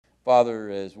Father,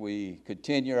 as we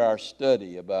continue our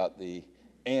study about the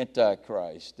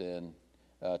Antichrist, and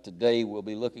today we'll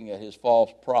be looking at his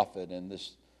false prophet and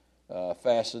this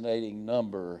fascinating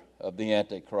number of the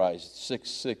Antichrist,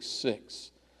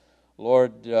 666.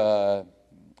 Lord,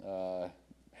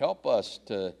 help us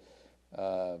to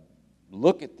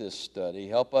look at this study.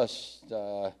 Help us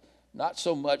not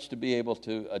so much to be able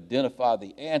to identify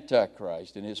the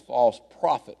Antichrist and his false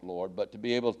prophet, Lord, but to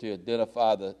be able to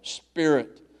identify the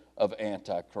spirit of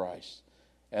Antichrist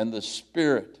and the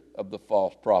spirit of the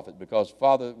false prophet. Because,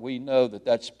 Father, we know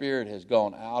that spirit has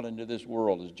gone out into this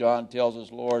world. As John tells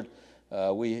us, Lord,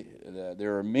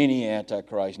 there are many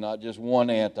Antichrists, not just one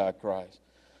Antichrist.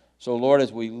 So, Lord,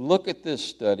 as we look at this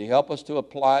study, help us to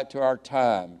apply it to our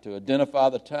time, to identify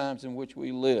the times in which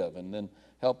we live, and then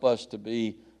help us to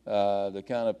be the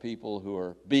kind of people who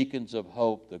are beacons of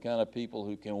hope, the kind of people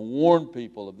who can warn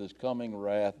people of this coming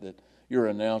wrath that you're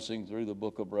announcing through the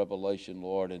book of Revelation,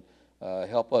 Lord, and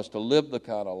help us to live the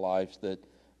kind of lives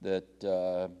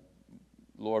that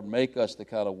Lord, make us the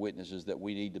kind of witnesses that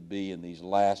we need to be in these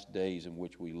last days in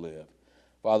which we live.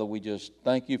 Father, we just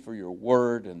thank you for your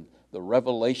word and the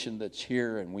revelation that's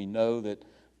here, and we know that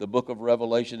the book of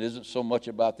Revelation isn't so much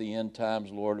about the end times,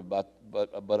 Lord, but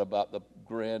about the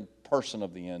grand person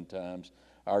of the end times,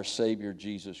 our Savior,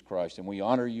 Jesus Christ. And we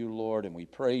honor you, Lord, and we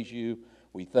praise you.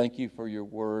 We thank you for your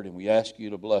word, and we ask you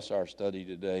to bless our study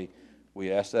today.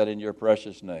 We ask that in your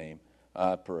precious name,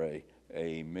 I pray.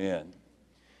 Amen.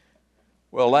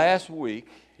 Well, last week,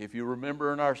 if you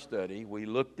remember in our study, we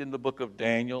looked in the book of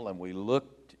Daniel, and we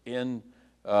looked in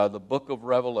the book of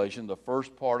Revelation, the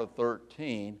first part of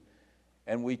 13,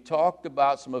 and we talked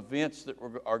about some events that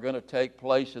are going to take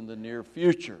place in the near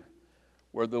future,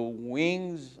 where the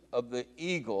wings of the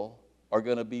eagle are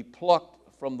going to be plucked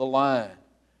from the lion.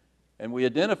 And we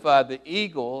identified the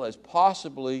eagle as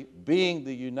possibly being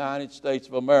the United States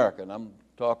of America. And I'm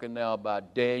talking now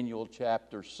about Daniel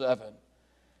chapter 7.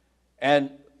 And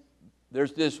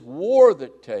there's this war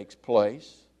that takes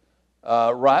place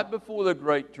right before the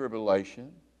Great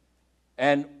Tribulation.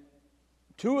 And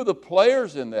two of the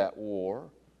players in that war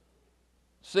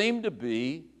seem to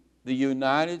be the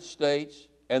United States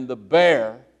and the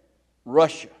bear,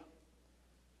 Russia.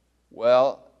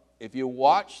 Well, if you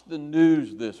watch the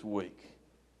news this week,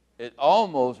 it's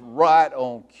almost right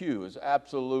on cue. It's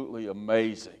absolutely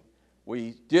amazing.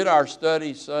 We did our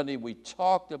study Sunday. We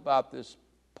talked about this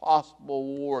possible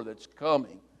war that's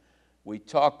coming. We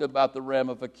talked about the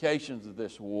ramifications of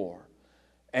this war.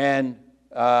 And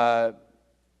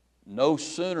no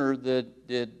sooner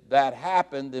did that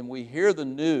happen than we hear the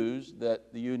news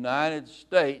that the United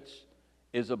States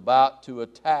is about to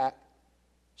attack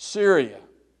Syria.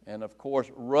 And of course,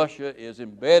 Russia is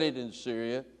embedded in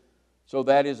Syria, so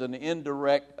that is an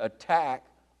indirect attack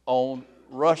on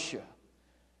Russia.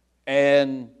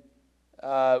 And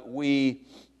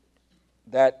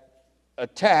that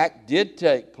attack did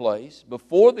take place.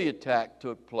 Before the attack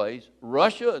took place,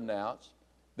 Russia announced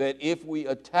that if we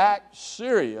attacked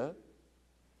Syria,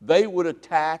 they would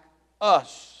attack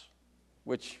us,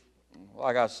 which,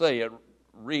 like I say, it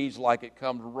reads like it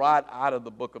comes right out of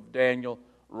the book of Daniel,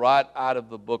 right out of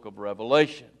the book of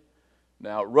Revelation.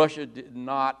 Now, Russia did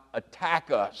not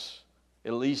attack us.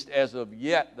 At least as of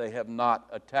yet, they have not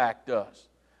attacked us.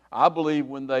 I believe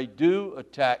when they do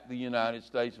attack the United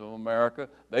States of America,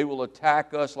 they will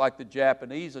attack us like the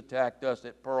Japanese attacked us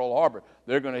at Pearl Harbor.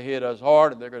 They're going to hit us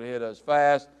hard, and they're going to hit us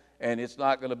fast, and it's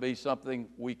not going to be something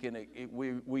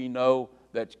we know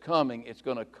that's coming. It's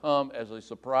going to come as a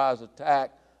surprise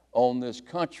attack on this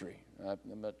country.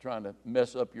 I'm not trying to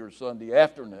mess up your Sunday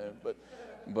afternoon,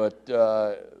 but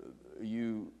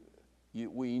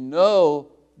we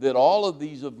know that all of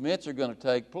these events are going to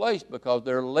take place because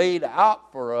they're laid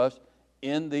out for us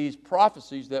in these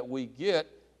prophecies that we get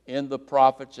in the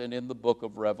prophets and in the book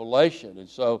of Revelation. And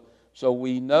so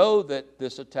we know that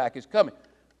this attack is coming.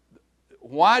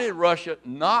 Why did Russia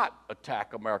not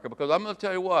attack America? Because I'm going to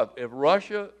tell you what, if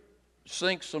Russia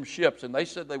sinks some ships, and they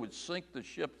said they would sink the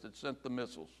ships that sent the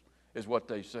missiles, is what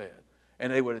they said,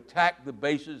 and they would attack the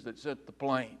bases that sent the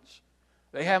planes.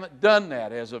 They haven't done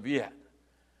that as of yet.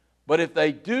 But if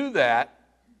they do that,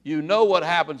 you know what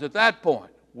happens at that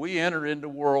point. We enter into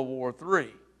World War III.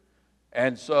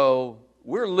 And so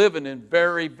we're living in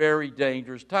very, very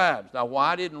dangerous times. Now,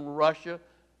 why didn't Russia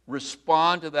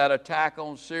respond to that attack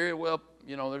on Syria? Well,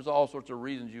 there's all sorts of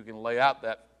reasons you can lay out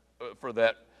for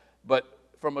that. But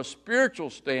from a spiritual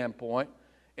standpoint,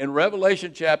 in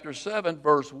Revelation chapter 7,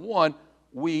 verse 1,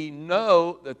 we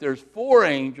know that there's 4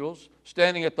 angels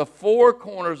standing at the 4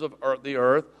 corners of the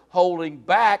earth holding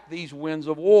back these winds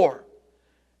of war.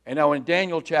 And now in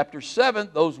Daniel chapter 7,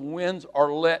 those winds are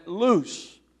let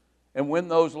loose. And when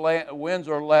those winds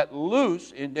are let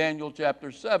loose in Daniel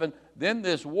chapter 7, then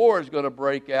this war is going to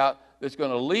break out that's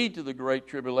going to lead to the Great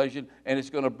Tribulation, and it's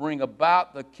going to bring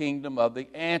about the kingdom of the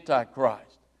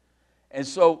Antichrist. And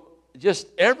so just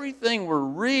everything we're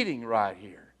reading right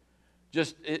here,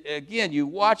 again, you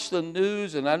watch the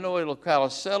news, and I know it'll kind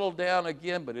of settle down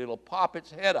again, but it'll pop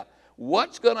its head up.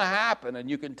 What's going to happen, and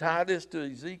you can tie this to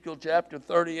Ezekiel chapter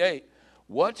 38,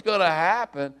 what's going to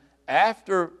happen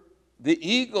after the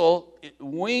eagle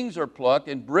wings are plucked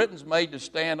and Britain's made to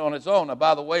stand on its own? Now,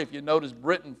 by the way, if you notice,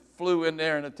 Britain flew in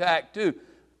there and attacked too,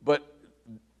 but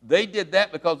they did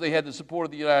that because they had the support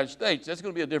of the United States. That's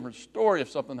going to be a different story if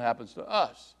something happens to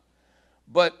us.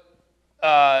 But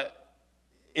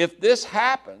if this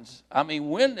happens,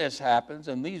 when this happens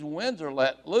and these winds are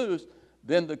let loose,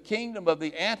 then the kingdom of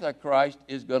the Antichrist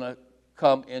is going to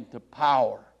come into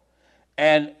power.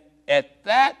 And at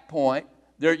that point,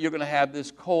 you're going to have this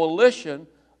coalition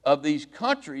of these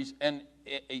countries. And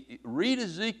read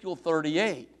Ezekiel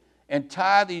 38 and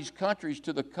tie these countries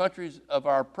to the countries of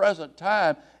our present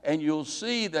time, and you'll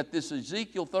see that this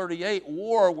Ezekiel 38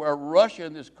 war where Russia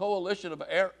and this coalition of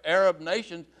Arab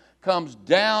nations comes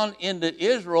down into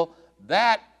Israel,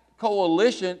 that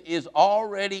coalition is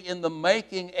already in the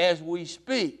making as we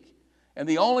speak. And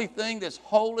the only thing that's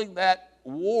holding that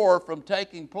war from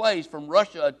taking place, from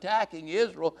Russia attacking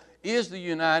Israel, is the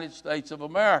United States of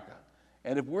America.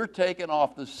 And if we're taken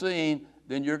off the scene,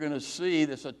 then you're going to see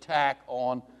this attack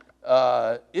on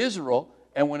Israel.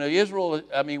 And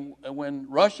when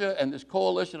Russia and this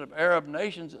coalition of Arab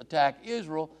nations attack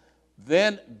Israel,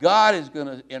 then God is going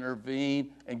to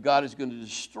intervene, and God is going to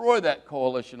destroy that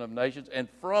coalition of nations. And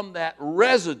from that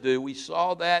residue, we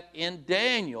saw that in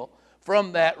Daniel,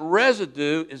 from that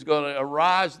residue is going to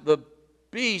arise the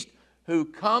beast who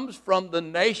comes from the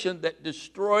nation that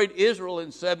destroyed Israel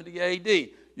in 70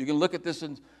 A.D. You can look at this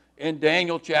in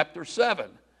Daniel chapter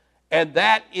 7. And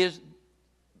that is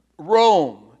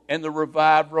Rome and the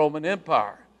revived Roman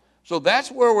Empire. So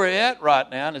that's where we're at right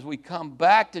now. And as we come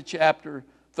back to chapter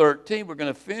 13, we're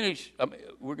going to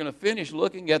finish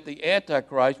looking at the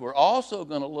Antichrist. We're also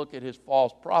going to look at his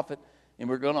false prophet, and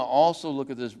we're going to also look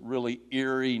at this really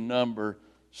eerie number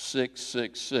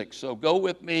 666. So go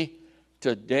with me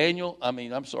to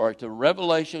to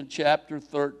Revelation chapter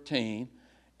 13,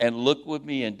 and look with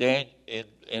me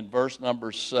in verse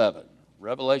number 7.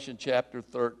 Revelation chapter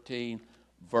 13,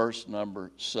 verse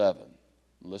number 7.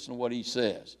 Listen to what he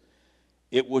says.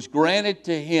 It was granted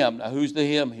to him, now who's the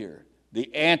him here? The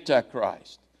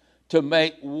Antichrist, to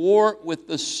make war with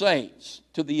the saints,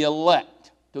 to the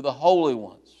elect, to the holy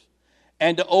ones,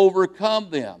 and to overcome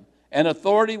them. And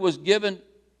authority was given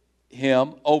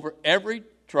him over every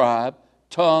tribe,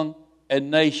 tongue, and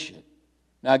nation.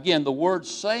 Now again, the word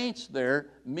saints there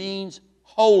means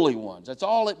holy ones. That's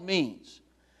all it means.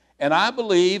 And I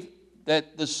believe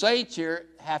that the saints here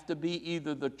have to be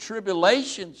either the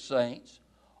tribulation saints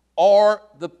or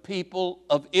the people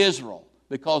of Israel,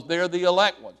 because they're the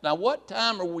elect ones. Now, what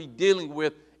time are we dealing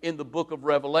with in the book of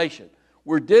Revelation?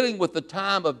 We're dealing with the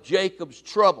time of Jacob's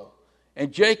trouble.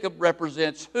 And Jacob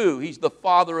represents who? He's the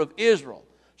father of Israel.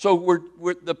 So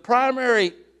we're the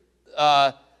primary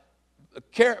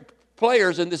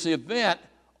players in this event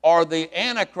are the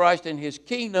Antichrist and his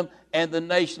kingdom and the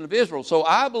nation of Israel. So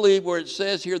I believe where it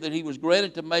says here that he was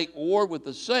granted to make war with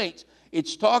the saints,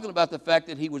 it's talking about the fact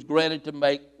that he was granted to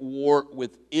make war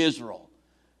with Israel.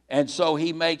 And so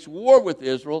he makes war with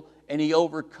Israel, and he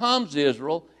overcomes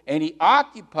Israel, and he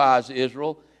occupies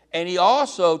Israel, and he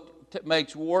also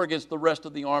makes war against the rest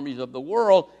of the armies of the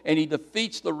world, and he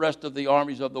defeats the rest of the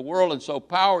armies of the world. And so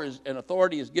power and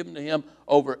authority is given to him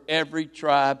over every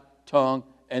tribe, tongue,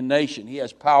 and nation. He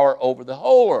has power over the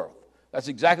whole earth. That's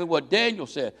exactly what Daniel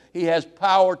said. He has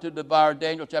power to devour,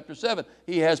 Daniel chapter 7.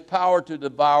 He has power to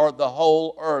devour the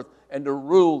whole earth and to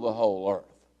rule the whole earth.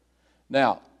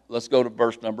 Now, let's go to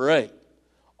verse number 8.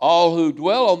 All who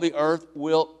dwell on the earth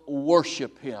will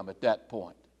worship him at that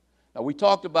point. Now, we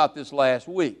talked about this last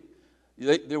week.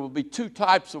 There will be two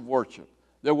types of worship.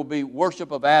 There will be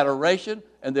worship of adoration,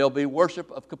 and there will be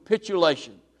worship of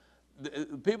capitulation.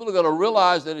 People are going to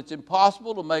realize that it's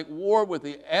impossible to make war with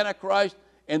the Antichrist,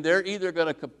 and they're either going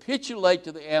to capitulate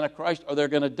to the Antichrist or they're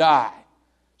going to die.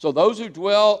 So those who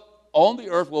dwell on the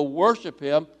earth will worship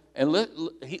him, and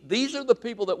these are the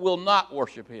people that will not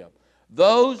worship him.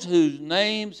 Those whose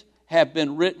names have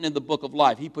been written in the book of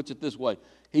life. He puts it this way.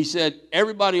 He said,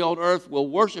 everybody on earth will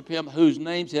worship him whose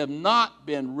names have not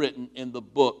been written in the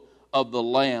book of the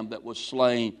Lamb that was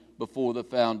slain before the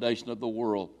foundation of the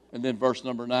world. And then verse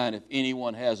number 9, if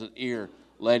anyone has an ear,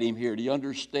 let him hear. Do you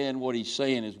understand what he's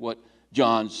saying is what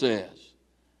John says?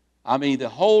 I mean, the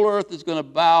whole earth is going to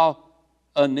bow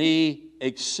a knee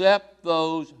except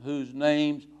those whose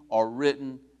names are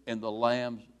written in the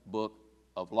Lamb's book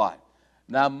of life.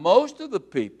 Now, most of the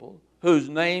people whose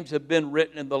names have been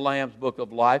written in the Lamb's book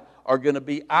of life are going to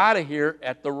be out of here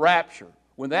at the rapture.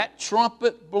 When that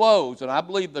trumpet blows, and I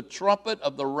believe the trumpet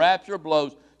of the rapture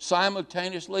blows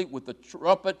simultaneously with the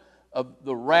trumpet of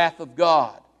the wrath of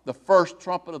God, the first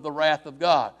trumpet of the wrath of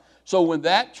God. So when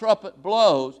that trumpet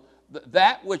blows,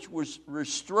 that which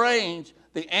restrains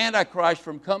the Antichrist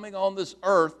from coming on this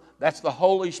earth, that's the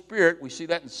Holy Spirit. We see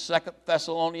that in 2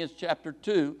 Thessalonians chapter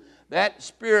 2. That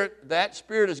spirit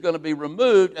is going to be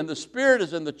removed, and the Spirit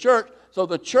is in the church, so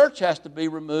the church has to be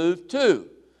removed too.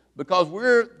 Because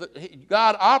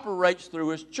God operates through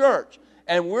His church,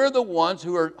 and we're the ones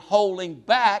who are holding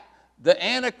back the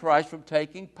Antichrist from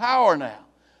taking power now.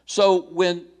 So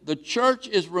when the church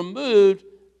is removed,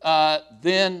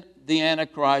 then the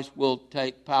Antichrist will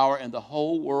take power and the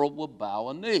whole world will bow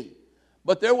a knee.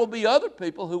 But there will be other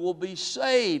people who will be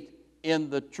saved in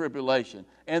the tribulation,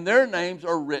 and their names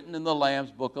are written in the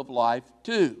Lamb's book of life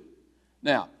too.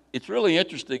 Now, it's really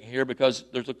interesting here because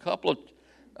there's a couple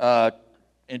of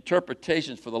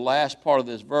interpretations for the last part of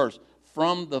this verse,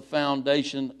 from the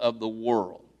foundation of the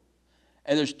world.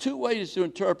 And there's two ways to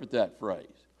interpret that phrase.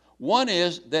 One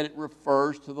is that it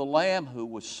refers to the Lamb who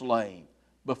was slain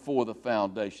before the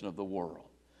foundation of the world.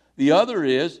 The other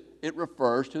is it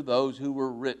refers to those who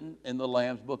were written in the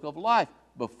Lamb's book of life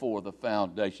before the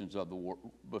foundation of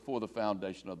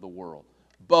the world.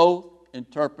 Both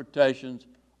interpretations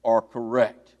are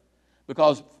correct.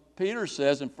 Because Peter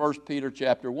says in 1 Peter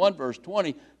chapter 1, verse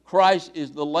 20, Christ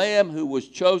is the Lamb who was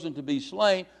chosen to be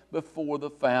slain before the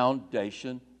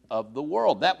foundation of the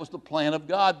world. That was the plan of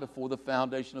God before the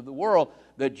foundation of the world,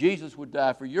 that Jesus would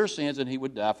die for your sins and He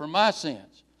would die for my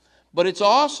sins. But it's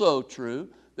also true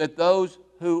that those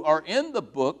who are in the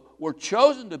book were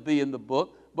chosen to be in the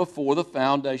book before the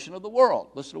foundation of the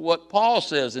world. Listen to what Paul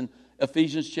says in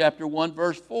Ephesians chapter 1,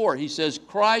 verse 4. He says,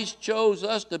 Christ chose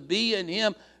us to be in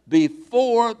Him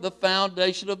before the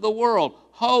foundation of the world,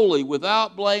 holy,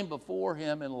 without blame before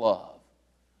Him in love.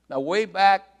 Now, way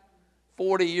back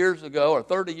 40 years ago or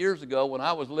 30 years ago when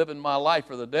I was living my life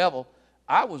for the devil,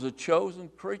 I was a chosen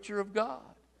creature of God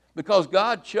because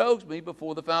God chose me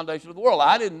before the foundation of the world.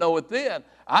 I didn't know it then.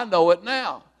 I know it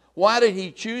now. Why did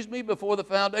He choose me before the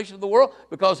foundation of the world?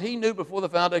 Because He knew before the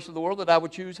foundation of the world that I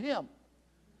would choose Him.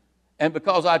 And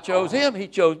because I chose Him, He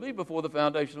chose me before the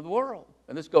foundation of the world.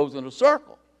 And this goes in a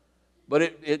circle.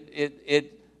 But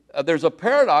there's a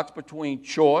paradox between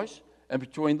choice and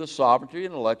between the sovereignty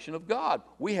and election of God.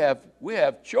 We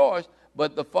have choice,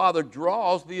 but the Father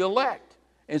draws the elect.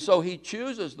 And so He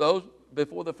chooses those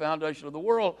before the foundation of the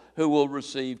world who will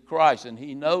receive Christ. And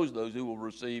He knows those who will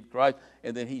receive Christ.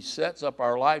 And then He sets up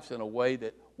our lives in a way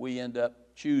that we end up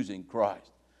choosing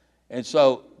Christ. And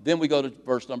so then we go to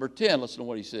verse number 10. Listen to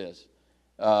what he says.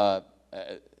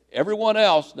 Everyone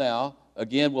else now,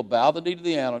 again, will bow the knee to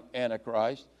the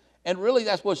Antichrist. And really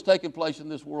that's what's taking place in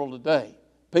this world today.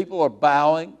 People are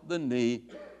bowing the knee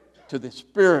to the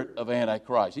spirit of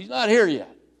Antichrist. He's not here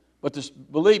yet. But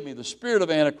believe me, the spirit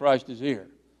of Antichrist is here.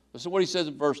 Listen to what he says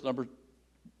in verse number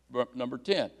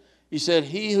 10. He said,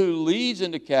 He who leads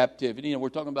into captivity, and we're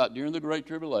talking about during the Great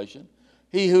Tribulation,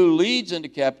 he who leads into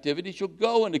captivity shall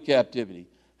go into captivity.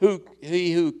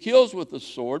 He who kills with the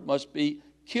sword must be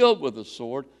killed with the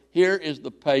sword. Here is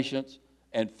the patience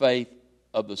and faith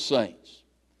of the saints.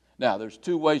 Now, there's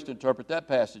two ways to interpret that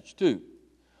passage too.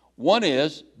 One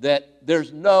is that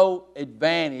there's no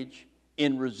advantage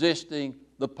in resisting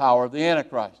the power of the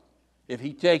Antichrist. If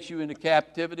he takes you into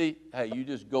captivity, hey, you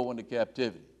just go into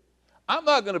captivity. I'm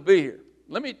not going to be here.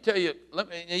 Let me tell you,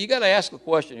 you got to ask a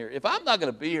question here. If I'm not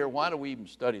going to be here, why do we even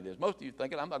study this? Most of you are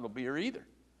thinking I'm not going to be here either.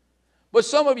 But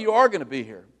some of you are going to be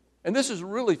here. And this is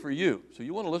really for you. So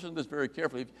you want to listen to this very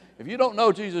carefully. If you don't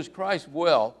know Jesus Christ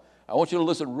well, I want you to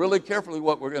listen really carefully to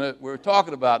what we're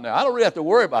talking about now. I don't really have to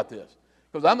worry about this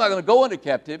because I'm not going to go into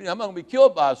captivity. I'm not going to be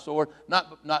killed by a sword, not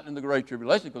in the Great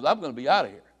Tribulation, because I'm going to be out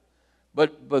of here.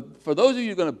 But for those of you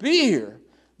who are going to be here,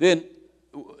 then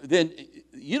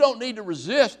you don't need to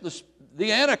resist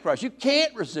the Antichrist. You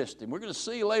can't resist him. We're going to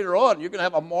see later on. You're going to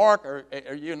have a mark, or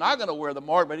you're not going to wear the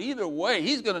mark. But either way,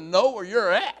 he's going to know where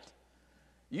you're at.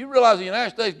 You realize the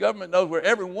United States government knows where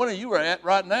every one of you are at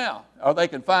right now, or they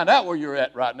can find out where you're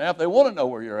at right now if they want to know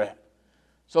where you're at.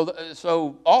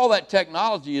 So all that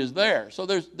technology is there. So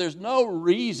there's no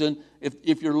reason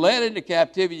if you're led into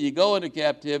captivity, you go into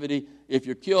captivity. If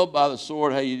you're killed by the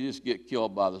sword, hey, you just get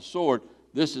killed by the sword.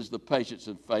 This is the patience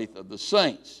and faith of the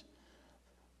saints.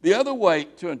 The other way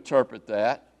to interpret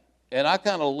that, and I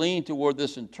kind of lean toward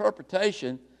this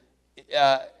interpretation,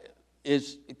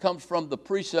 it comes from the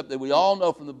precept that we all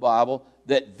know from the Bible,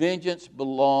 that vengeance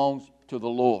belongs to the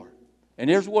Lord. And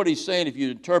here's what he's saying if you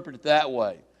interpret it that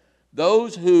way.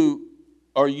 Those who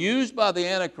are used by the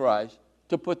Antichrist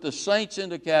to put the saints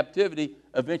into captivity,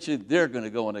 eventually they're going to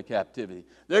go into captivity.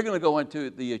 They're going to go into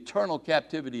the eternal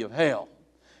captivity of hell.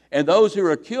 And those who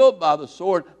are killed by the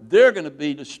sword, they're going to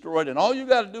be destroyed. And all you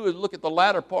got to do is look at the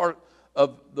latter part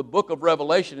of the book of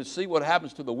Revelation and see what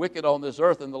happens to the wicked on this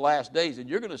earth in the last days. And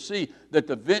you're going to see that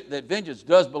that vengeance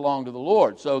does belong to the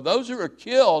Lord. So those who are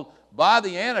killed by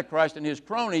the Antichrist and his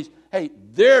cronies, hey,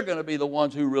 they're going to be the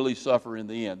ones who really suffer in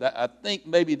the end. I think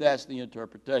maybe that's the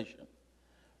interpretation.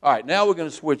 All right, now we're going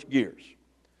to switch gears.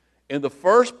 In the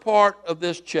first part of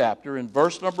this chapter, in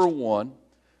verse number 1,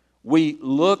 we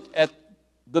look at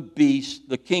the beast,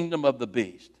 the kingdom of the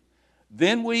beast.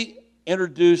 Then we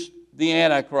introduce the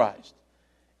Antichrist.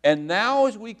 And now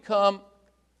as we come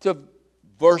to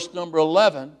verse number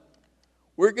 11,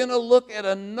 we're going to look at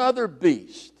another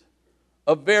beast,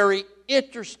 a very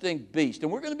interesting beast.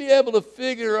 And we're going to be able to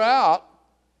figure out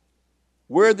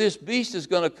where this beast is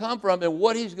going to come from and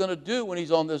what he's going to do when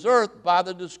he's on this earth by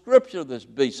the description of this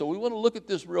beast. So we want to look at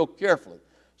this real carefully.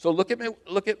 So look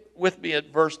with me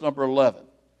at verse number 11.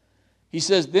 He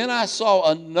says, "Then I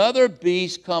saw another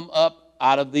beast come up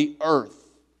out of the earth."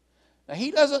 Now,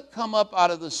 he doesn't come up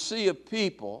out of the sea of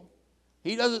people.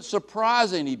 He doesn't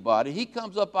surprise anybody. He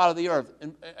comes up out of the earth.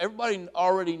 And everybody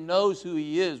already knows who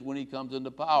he is when he comes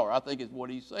into power. I think it's what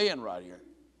he's saying right here.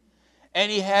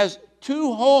 And he has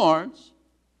 2 horns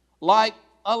like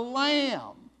a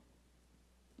lamb.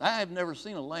 I have never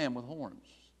seen a lamb with horns.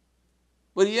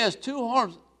 But he has 2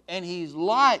 horns, and he's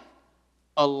like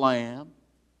a lamb,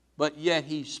 but yet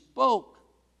he spoke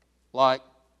like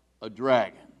a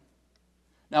dragon.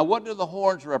 Now, what do the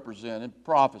horns represent in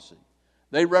prophecy?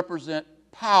 They represent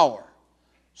power.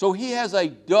 So he has a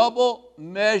double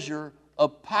measure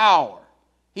of power.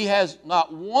 He has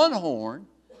not 1 horn,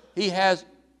 he has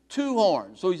 2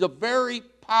 horns. So he's a very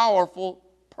powerful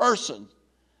person.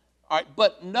 All right,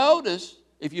 but notice,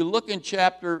 if you look in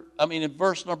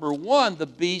verse number 1, the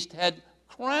beast had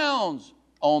crowns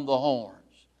on the horns.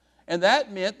 And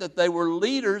that meant that they were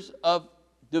leaders of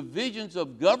divisions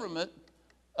of government,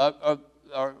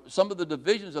 or some of the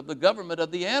divisions of the government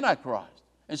of the Antichrist.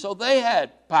 And so they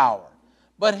had power.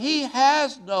 But he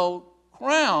has no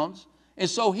crowns, and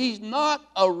so he's not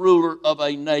a ruler of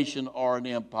a nation or an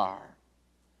empire.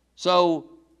 So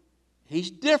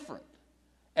he's different.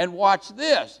 And watch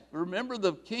this. Remember,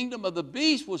 the kingdom of the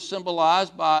beast was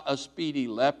symbolized by a speedy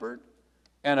leopard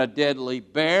and a deadly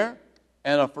bear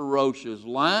and a ferocious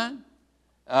lion.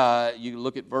 You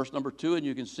look at verse number 2 and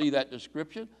you can see that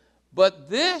description. But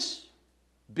this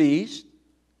beast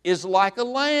is like a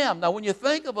lamb. Now, when you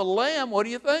think of a lamb, what do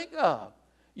you think of?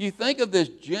 You think of this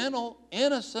gentle,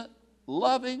 innocent,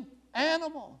 loving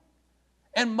animal.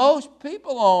 And most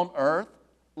people on earth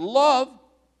love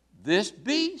this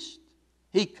beast.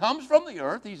 He comes from the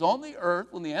earth. He's on the earth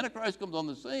when the Antichrist comes on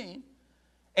the scene.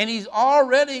 And he's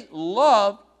already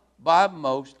loved by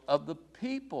most of the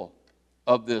people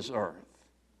of this earth.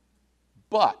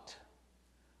 But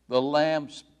the lamb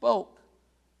spoke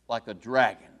like a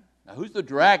dragon. Now, who's the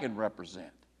dragon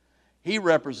represent? He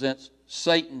represents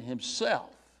Satan himself.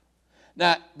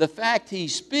 Now, the fact he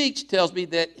speaks tells me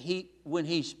that when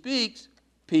he speaks,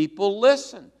 people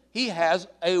listen. He has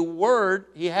a word.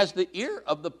 He has the ear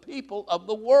of the people of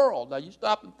the world. Now, you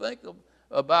stop and think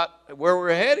about where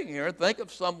we're heading here and think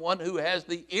of someone who has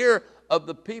the ear of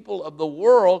the people of the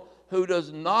world who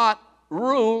does not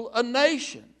rule a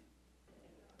nation.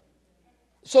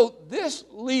 So this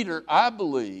leader, I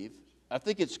believe, I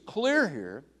think it's clear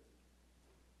here,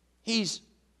 he's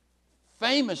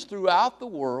famous throughout the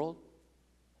world,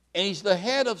 and he's the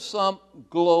head of some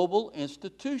global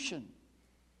institution.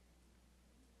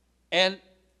 And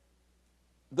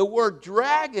the word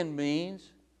dragon means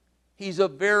he's a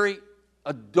very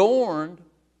adorned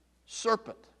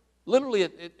serpent. Literally,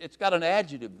 it's got an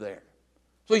adjective there.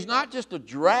 So he's not just a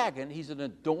dragon, he's an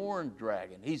adorned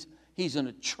dragon. He's an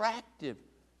attractive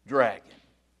dragon.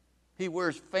 He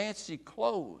wears fancy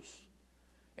clothes.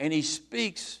 And he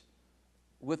speaks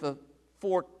with a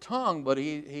forked tongue, but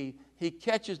he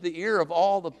catches the ear of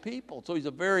all the people. So he's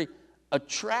a very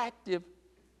attractive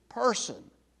person.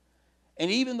 And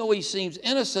even though he seems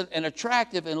innocent and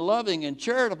attractive and loving and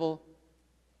charitable,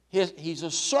 he's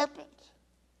a serpent.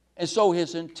 And so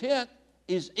his intent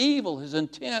is evil. His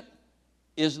intent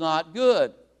is not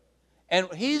good.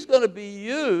 And he's going to be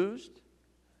used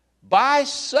by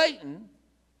Satan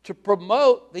to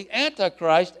promote the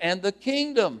Antichrist and the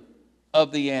kingdom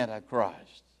of the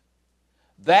Antichrist.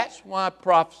 That's why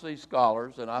prophecy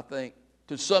scholars, and I think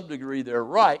to some degree they're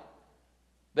right,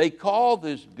 they call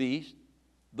this beast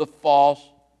the false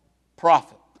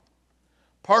prophet.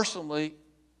 Personally,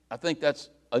 I think that's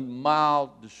a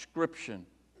mild description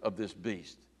of this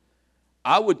beast.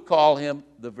 I would call him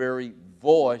the very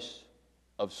voice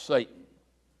of Satan.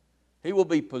 He will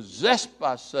be possessed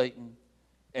by Satan,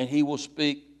 and he will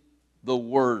speak the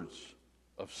words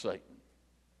of Satan.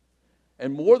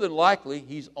 And more than likely,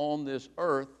 he's on this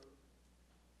earth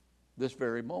this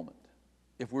very moment.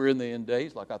 If we're in the end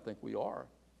days, like I think we are,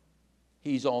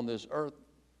 he's on this earth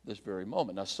this very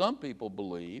moment. Now, some people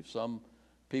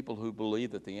who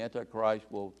believe that the Antichrist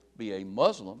will be a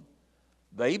Muslim,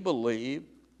 they believe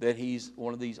that he's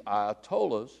one of these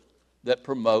ayatollahs that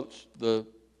promotes the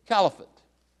caliphate,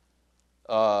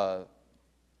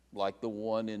 like the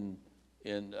one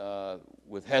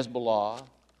with Hezbollah,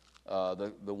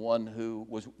 the one who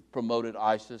promoted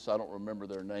ISIS. I don't remember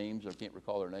their names. I can't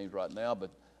recall their names right now,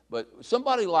 but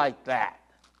somebody like that,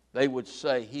 they would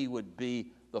say he would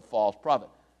be the false prophet.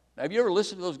 Now, have you ever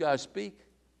listened to those guys speak?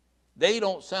 They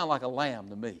don't sound like a lamb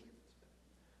to me.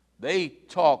 They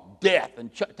talk death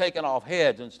and taking off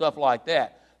heads and stuff like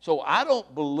that. So I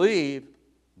don't believe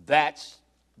that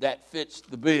fits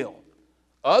the bill.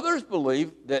 Others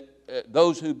believe that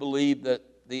those who believe that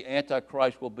the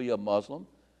Antichrist will be a Muslim,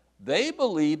 they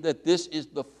believe that this is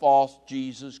the false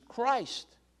Jesus Christ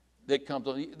that comes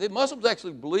on. The Muslims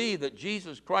actually believe that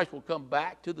Jesus Christ will come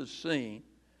back to the scene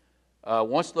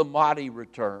once the Mahdi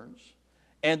returns,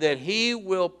 and that he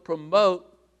will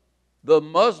promote the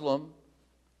Muslim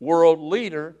world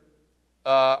leader,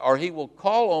 or he will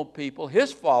call on people,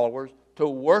 his followers, to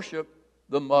worship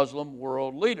the Muslim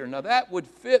world leader. Now that would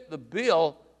fit the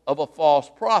bill of a false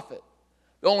prophet.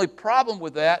 The only problem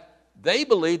with that, they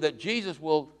believe that Jesus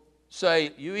will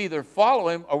say, you either follow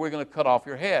him or we're going to cut off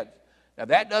your head. Now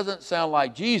that doesn't sound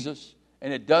like Jesus,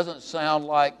 and it doesn't sound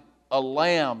like a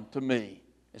lamb to me.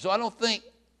 And so I don't think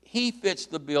he fits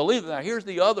the bill either. Now here's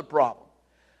the other problem.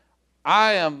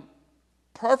 I am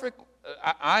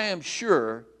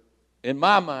sure, in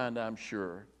my mind I'm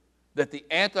sure, that the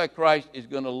Antichrist is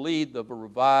going to lead the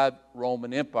revived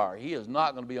Roman Empire. He is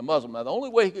not going to be a Muslim. Now the only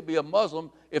way he could be a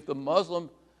Muslim if the Muslim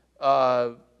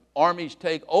armies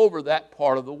take over that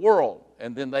part of the world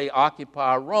and then they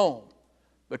occupy Rome.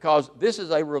 Because this is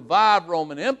a revived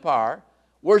Roman Empire.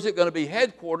 Where's it going to be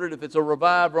headquartered if it's a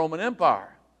revived Roman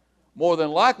Empire? More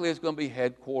than likely it's going to be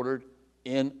headquartered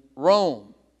in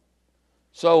Rome.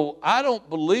 So I don't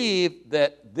believe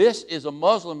that this is a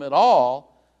Muslim at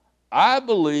all. I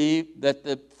believe that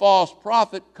the false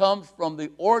prophet comes from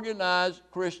the organized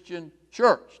Christian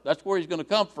church. That's where he's going to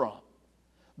come from.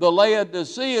 The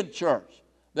Laodicean church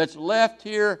that's left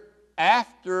here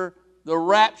after the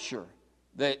rapture.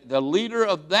 The leader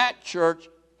of that church,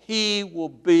 he will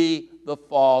be the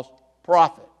false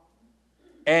prophet.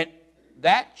 And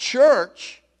that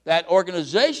church, that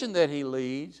organization that he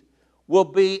leads, will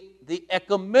be the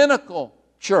ecumenical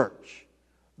church,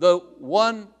 the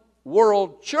one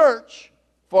world church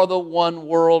for the one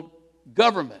world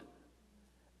government.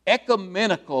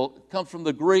 Ecumenical comes from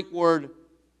the Greek word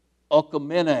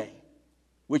oikumene,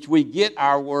 which we get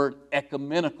our word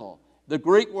ecumenical. The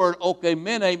Greek word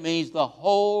oikumene means the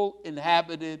whole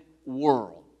inhabited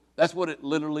world. That's what it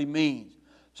literally means.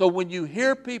 So when you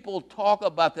hear people talk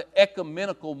about the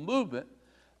ecumenical movement,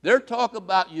 they're talking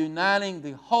about uniting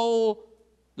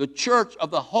the church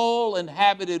of the whole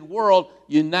inhabited world,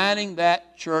 uniting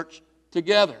that church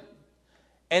together.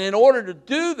 And in order to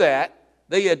do that,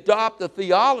 they adopt a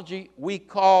theology we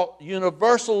call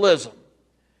universalism.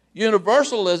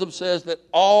 Universalism says that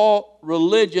all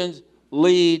religions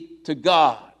lead to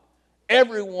God.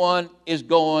 Everyone is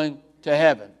going to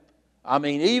heaven. I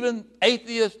mean, even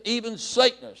atheists, even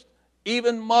Satanists,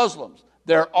 even Muslims,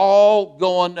 they're all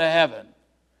going to heaven.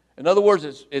 In other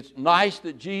words, it's nice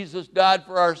that Jesus died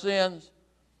for our sins,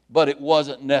 but it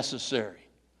wasn't necessary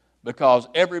because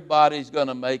everybody's going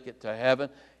to make it to heaven.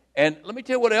 And let me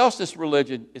tell you what else this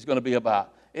religion is going to be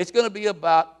about. It's going to be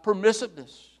about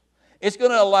permissiveness. It's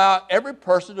going to allow every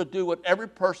person to do what every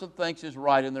person thinks is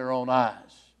right in their own eyes.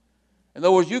 In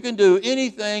other words, you can do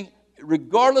anything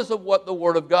regardless of what the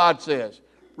Word of God says.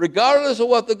 Regardless of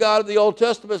what the God of the Old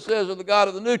Testament says or the God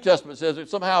of the New Testament says, that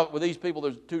somehow with these people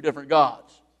there's two different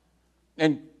gods.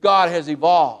 And God has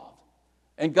evolved.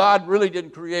 And God really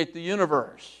didn't create the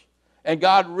universe. And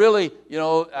God really,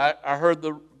 I heard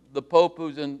the the Pope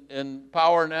who's in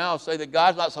power now say that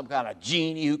God's not some kind of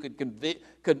genie who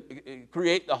could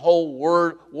create the whole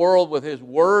world with his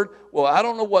word. Well, I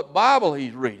don't know what Bible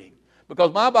he's reading,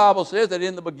 because my Bible says that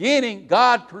in the beginning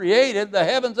God created the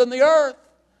heavens and the earth.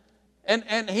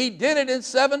 And he did it in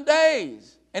 7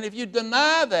 days. And if you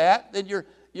deny that, then you're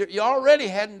already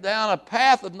heading down a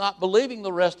path of not believing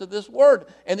the rest of this word.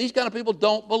 And these kind of people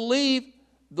don't believe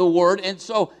the word. And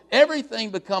so everything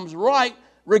becomes right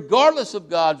regardless of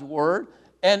God's word.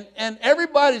 And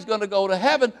everybody's going to go to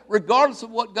heaven regardless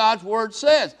of what God's word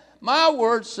says. My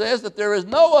word says that there is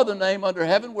no other name under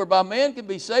heaven whereby man can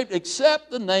be saved except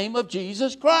the name of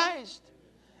Jesus Christ.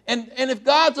 And if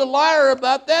God's a liar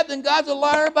about that, then God's a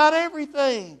liar about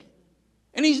everything.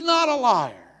 And he's not a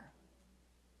liar.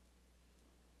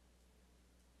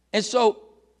 And so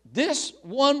this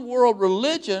one world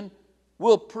religion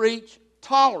will preach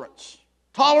tolerance.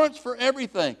 Tolerance for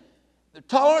everything.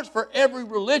 Tolerance for every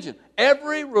religion.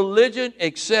 Every religion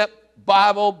except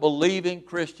Bible-believing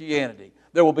Christianity.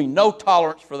 There will be no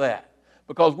tolerance for that,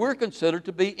 because we're considered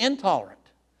to be intolerant.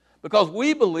 Because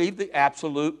we believe the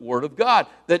absolute Word of God,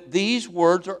 that these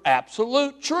words are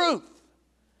absolute truth.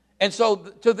 And so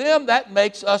to them, that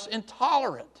makes us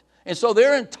intolerant. And so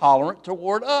they're intolerant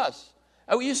toward us.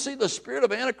 And you see the spirit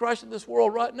of Antichrist in this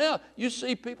world right now. You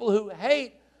see people who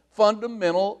hate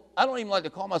fundamental. I don't even like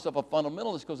to call myself a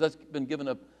fundamentalist, because that's been given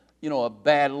a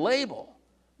bad label.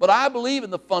 But I believe in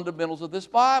the fundamentals of this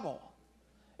Bible.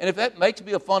 And if that makes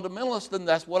me a fundamentalist, then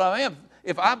that's what I am.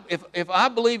 If I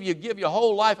believe you give your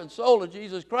whole life and soul to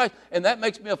Jesus Christ, and that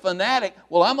makes me a fanatic,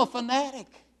 well, I'm a fanatic.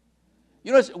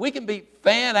 You know, we can be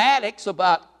fanatics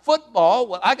about football.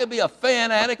 Well, I can be a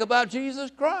fanatic about Jesus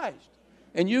Christ.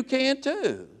 And you can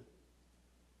too.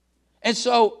 And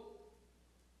so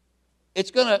it's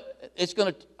going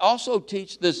to also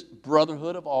teach this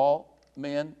brotherhood of all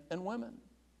men and women.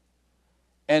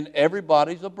 And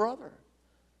everybody's a brother.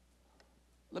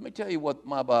 Let me tell you what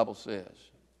my Bible says.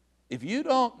 If you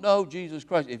don't know Jesus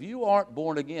Christ, if you aren't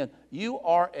born again, you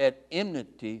are at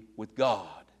enmity with God.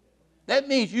 That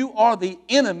means you are the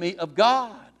enemy of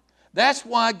God. That's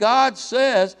why God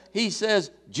says, he says,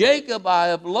 Jacob I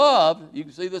have loved. You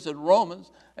can see this in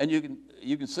Romans, and you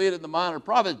can see it in the minor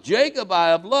prophets. Jacob I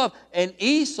have loved, and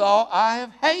Esau I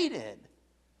have hated.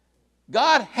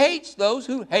 God hates those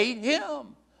who hate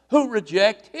him, who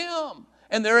reject him.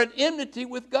 And they're at enmity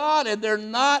with God, and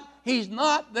he's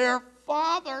not their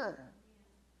Father.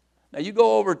 Now you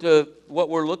go over to what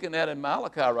we're looking at in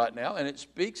Malachi right now, and it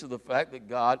speaks of the fact that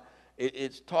God,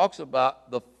 it talks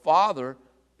about the Father.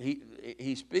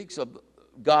 He speaks of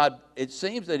God. It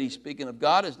seems that he's speaking of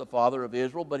God as the father of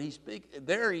Israel, but he's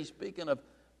speaking of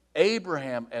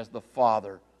Abraham as the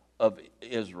father of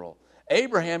Israel.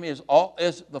 Abraham is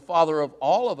the father of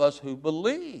all of us who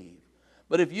believe.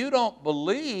 But if you don't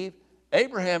believe,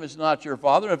 Abraham is not your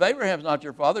father. If Abraham's not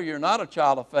your father, you're not a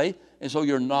child of faith, and so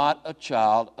you're not a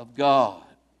child of God.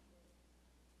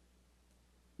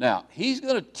 Now, he's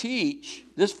going to teach,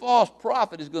 this false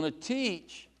prophet is going to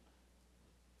teach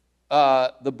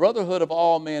the brotherhood of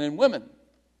all men and women.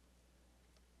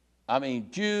 I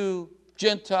mean, Jew,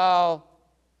 Gentile,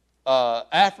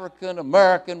 African,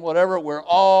 American, whatever, we're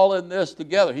all in this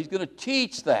together. He's going to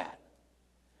teach that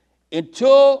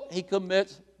until he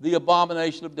commits the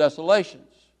abomination of desolations.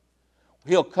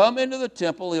 He'll come into the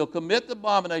temple, he'll commit the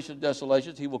abomination of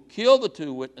desolations, he will kill the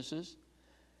 2 witnesses,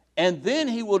 and then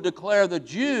he will declare the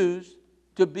Jews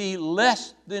to be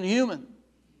less than human.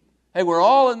 Hey, we're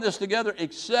all in this together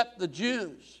except the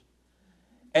Jews.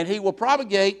 And he will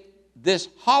propagate this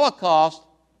Holocaust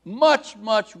much,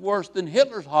 much worse than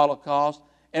Hitler's Holocaust.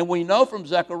 And we know from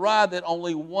Zechariah that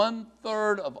only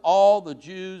 1/3 of all the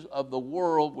Jews of the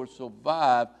world will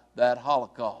survive that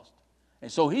Holocaust.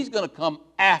 And so he's going to come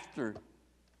after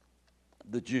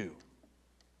the Jew.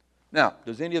 Now,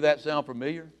 does any of that sound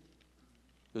familiar?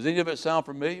 Does any of it sound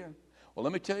familiar? Well,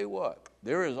 let me tell you what.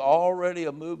 There is already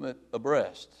a movement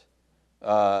abreast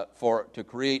to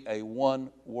create a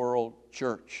one world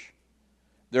church.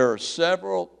 There are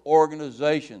several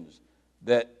organizations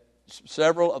that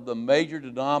several of the major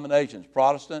denominations,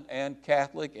 Protestant and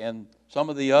Catholic and some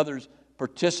of the others,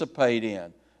 participate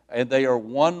in. And they are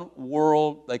one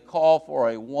world, they call for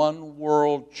a one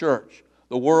world church.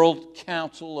 The World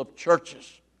Council of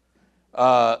Churches,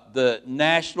 the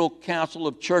National Council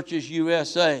of Churches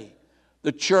USA,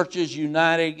 the Churches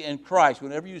United in Christ.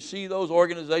 Whenever you see those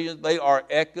organizations, they are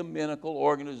ecumenical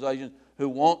organizations who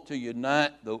want to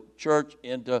unite the church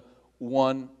into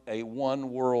a one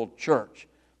world church.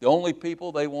 The only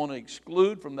people they want to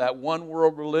exclude from that one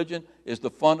world religion is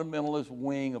the fundamentalist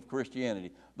wing of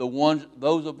Christianity.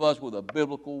 Those of us with a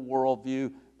biblical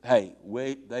worldview, hey,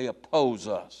 they oppose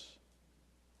us.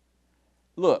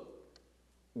 Look,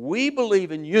 we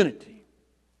believe in unity.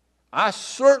 I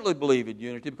certainly believe in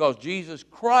unity because Jesus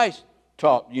Christ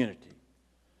taught unity.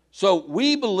 So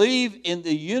we believe in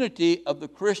the unity of the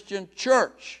Christian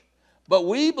church. But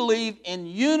we believe in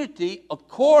unity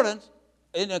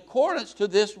in accordance to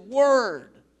this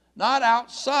word, not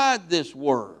outside this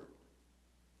word.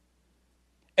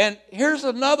 And here's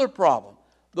another problem.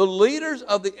 The leaders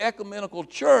of the ecumenical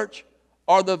church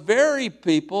are the very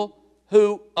people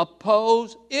who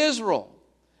oppose Israel.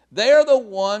 They're the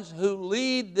ones who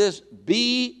lead this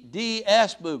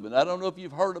BDS movement. I don't know if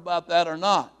you've heard about that or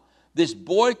not. This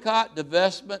boycott,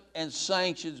 divestment, and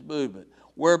sanctions movement,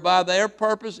 whereby their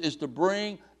purpose is to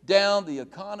bring down the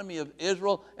economy of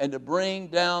Israel and to bring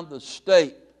down the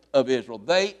state of Israel.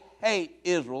 They hate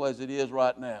Israel as it is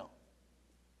right now.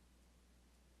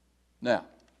 Now,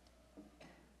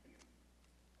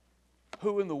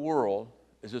 who in the world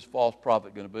is this false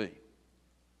prophet going to be?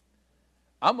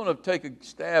 I'm going to take a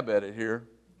stab at it here,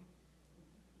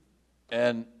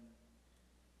 and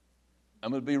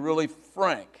I'm going to be really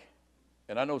frank.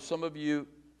 And I know some of you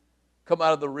come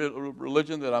out of the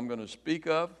religion that I'm going to speak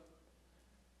of,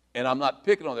 and I'm not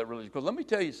picking on that religion, because let me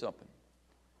tell you something.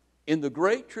 In the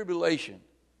Great Tribulation,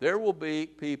 there will be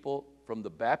people from the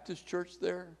Baptist church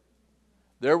there.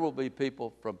 There will be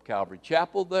people from Calvary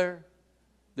Chapel there.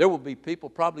 There will be people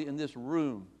probably in this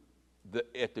room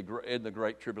in the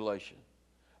Great Tribulation.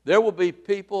 There will be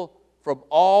people from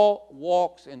all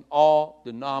walks and all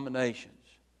denominations.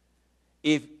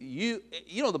 If you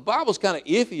know, the Bible's kind of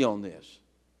iffy on this.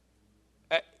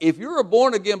 If you're a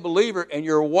born-again believer and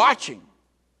you're watching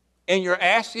and you're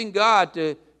asking God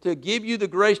to give you the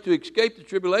grace to escape the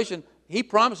tribulation, He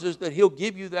promises that He'll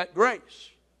give you that grace.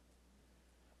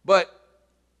 But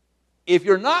if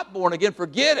you're not born again,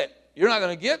 forget it. You're not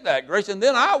going to get that grace. And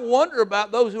then I wonder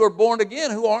about those who are born again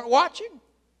who aren't watching.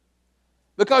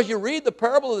 Because you read the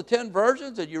parable of the 10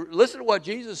 virgins and you listen to what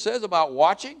Jesus says about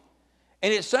watching,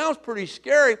 and it sounds pretty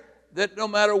scary that no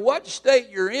matter what state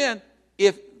you're in,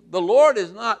 if the Lord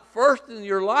is not first in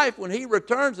your life when He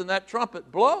returns and that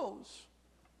trumpet blows,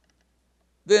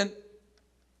 then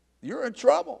you're in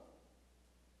trouble.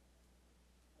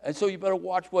 And so you better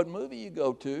watch what movie you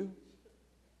go to.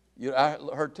 I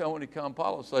heard Tony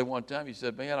Campolo say one time, he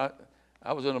said, man,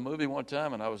 I was in a movie one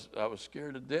time and I was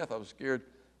scared to death. I was scared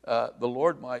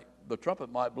the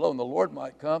trumpet might blow and the Lord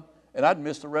might come and I'd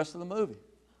miss the rest of the movie.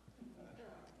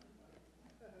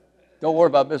 Don't worry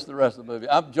about missing the rest of the movie.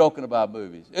 I'm joking about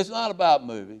movies. It's not about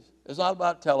movies. It's not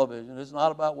about television. It's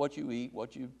not about what you eat,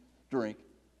 what you drink.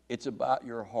 It's about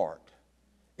your heart.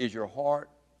 Is your heart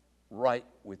right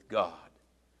with God?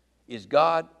 Is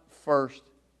God first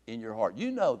in your heart? You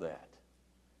know that.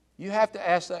 You have to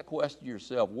ask that question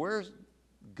yourself. Where's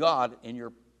God in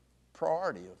your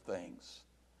priority of things?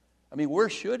 I mean, where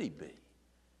should He be?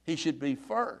 He should be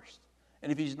first.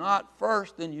 And if He's not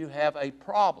first, then you have a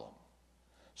problem.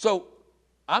 So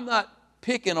I'm not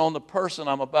picking on the person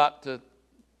I'm about to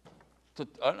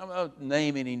I'm not going to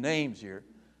name any names here,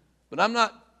 but I'm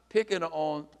not picking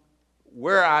on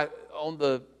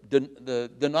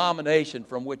the denomination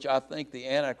from which I think the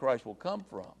Antichrist will come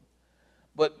from.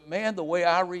 But man, the way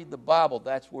I read the Bible,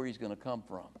 that's where he's going to come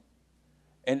from.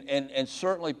 And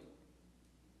certainly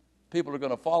people are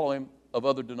going to follow him of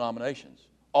other denominations.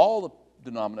 All the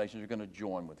denominations are going to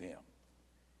join with him.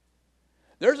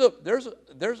 Let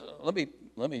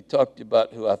me talk to you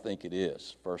about who I think it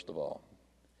is, first of all.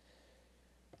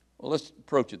 Well, let's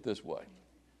approach it this way.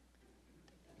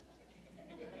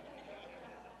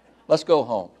 Let's go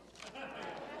home.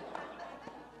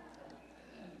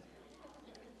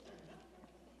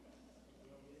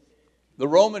 The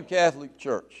Roman Catholic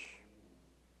Church.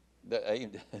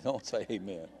 Don't say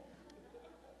amen.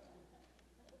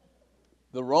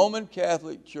 The Roman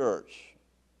Catholic Church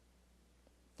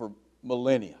for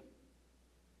millennia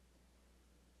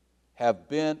have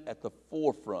been at the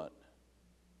forefront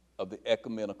of the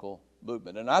ecumenical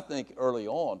movement. And I think early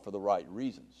on for the right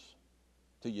reasons,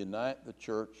 to unite the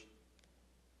church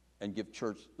and give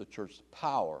the church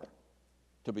power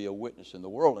to be a witness in the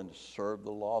world and to serve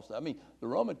the lost. I mean, the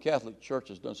Roman Catholic Church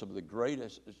has done some of the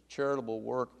greatest charitable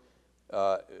work.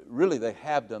 Really, they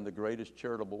have done the greatest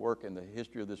charitable work in the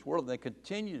history of this world, and they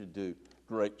continue to do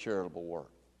great charitable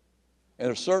work. And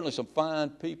there's certainly some fine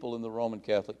people in the Roman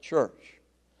Catholic Church.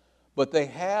 But they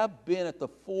have been at the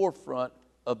forefront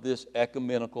of this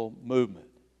ecumenical movement.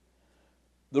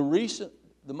 The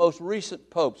most recent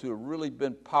popes who have really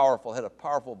been powerful, had a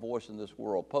powerful voice in this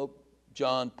world, Pope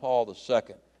John Paul II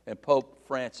and Pope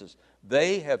Francis,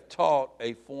 they have taught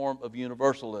a form of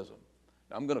universalism.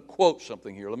 I'm going to quote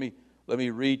something here. Let me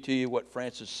read to you what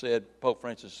Francis said. Pope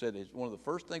Francis said. It's one of the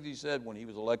first things he said when he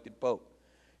was elected Pope.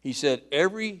 He said,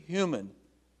 every human,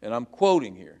 and I'm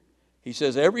quoting here, he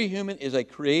says, every human is a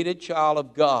created child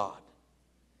of God.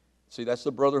 See, that's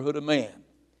the brotherhood of man.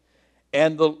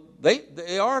 And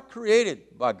they are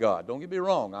created by God. Don't get me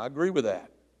wrong. I agree with that.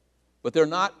 But they're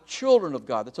not children of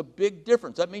God. That's a big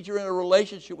difference. That means you're in a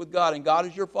relationship with God, and God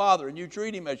is your Father, and you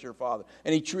treat Him as your Father,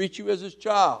 and He treats you as His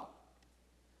child.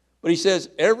 But he says,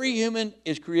 every human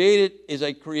is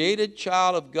a created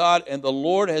child of God, and the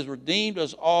Lord has redeemed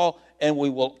us all, and we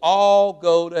will all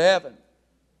go to heaven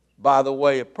by the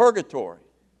way of purgatory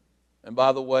and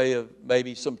by the way of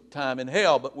maybe some time in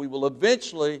hell, but we will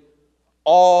eventually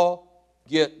all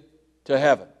get to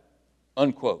heaven,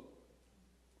 unquote.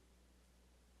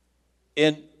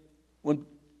 When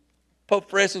Pope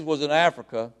Francis was in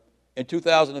Africa in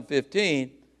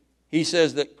 2015, he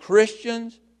says that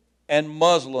Christians and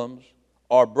Muslims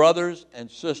are brothers and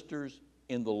sisters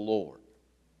in the Lord.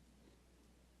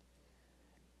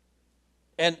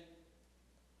 And,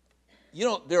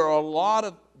 there are a lot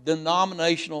of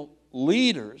denominational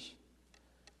leaders,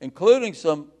 including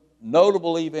some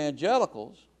notable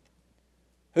evangelicals,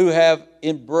 who have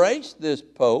embraced this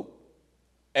Pope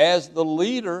as the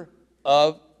leader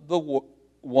of the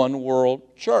one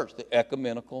world church, the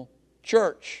ecumenical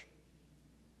church.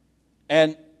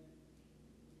 And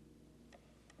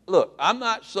look, I'm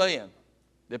not saying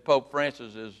that Pope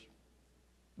Francis is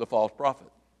the false prophet.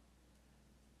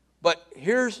 But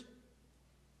here's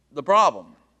the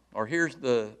problem, or here's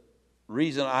the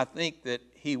reason I think that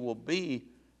he will be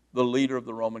the leader of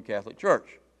the Roman Catholic Church.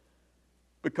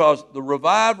 Because the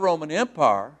revived Roman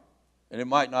Empire, and it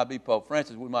might not be Pope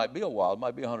Francis, we might be a while, it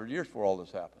might be 100 years before all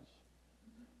this happens.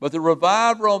 But the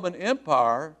revived Roman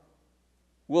Empire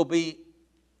will be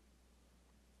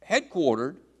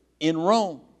headquartered in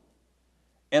Rome.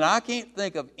 And I can't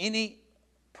think of any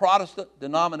Protestant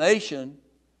denomination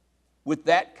with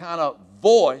that kind of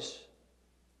voice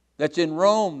that's in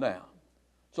Rome now.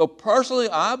 So personally,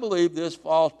 I believe this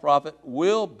false prophet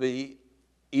will be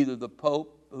either the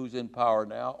Pope who's in power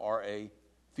now or a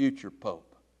future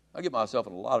Pope. I get myself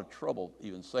in a lot of trouble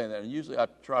even saying that, and usually I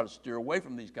try to steer away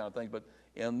from these kind of things, but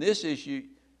in this issue,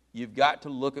 you've got to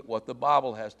look at what the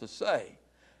Bible has to say.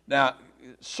 Now,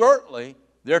 certainly,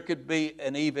 there could be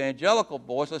an evangelical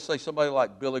voice, let's say somebody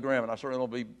like Billy Graham, and I certainly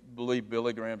don't believe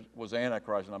Billy Graham was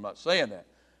Antichrist, and I'm not saying that.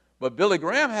 But Billy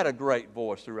Graham had a great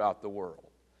voice throughout the world.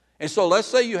 And so let's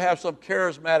say you have some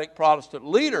charismatic Protestant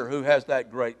leader who has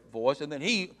that great voice, and then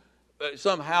he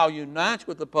somehow unites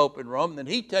with the Pope in Rome, and then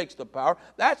he takes the power.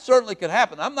 That certainly could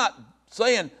happen. I'm not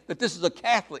saying that this is a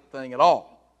Catholic thing at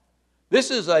all.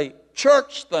 This is a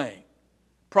church thing,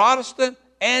 Protestant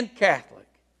and Catholic.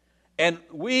 And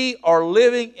we are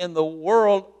living in the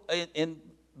world, in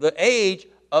the age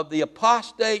of the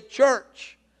apostate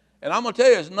church. And I'm going to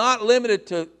tell you, it's not limited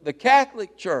to the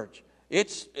Catholic Church.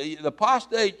 The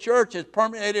apostate church has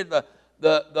permeated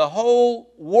the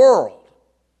whole world.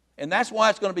 And that's why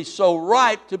it's going to be so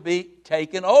ripe to be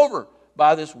taken over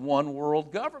by this one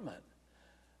world government.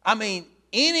 I mean,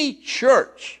 any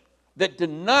church that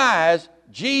denies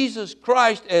Jesus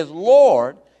Christ as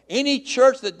Lord, any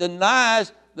church that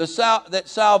denies that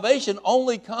salvation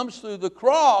only comes through the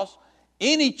cross,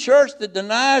 any church that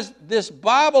denies this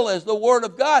Bible as the Word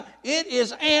of God, it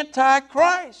is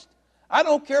anti-Christ. I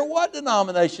don't care what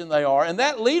denomination they are, and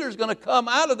that leader is going to come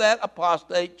out of that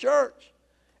apostate church.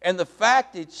 And the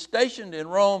fact it's stationed in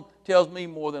Rome tells me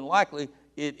more than likely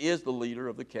it is the leader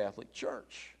of the Catholic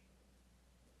Church.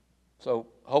 So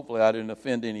hopefully I didn't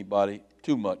offend anybody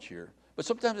too much here. But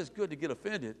sometimes it's good to get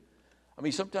offended. I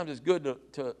mean, sometimes it's good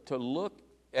to look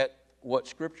at what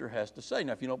Scripture has to say.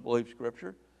 Now, if you don't believe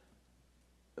Scripture,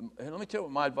 and let me tell you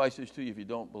what my advice is to you if you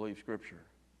don't believe Scripture.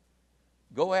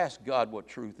 Go ask God what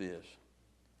truth is.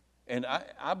 And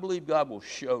I believe God will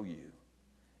show you.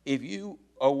 If you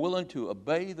are willing to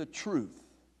obey the truth,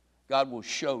 God will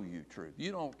show you truth.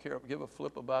 You don't care, give a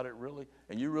flip about it really,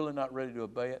 and you're really not ready to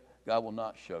obey it, God will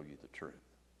not show you the truth.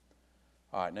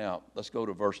 All right, now let's go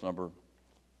to verse number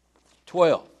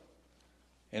 12.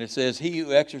 And it says, he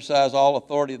who exercises all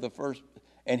authority of the first,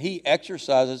 and he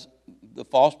exercises, the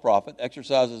false prophet,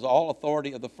 exercises all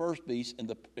authority of the first beast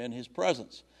in his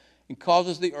presence, and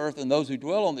causes the earth and those who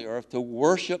dwell on the earth to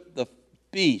worship the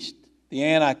beast, the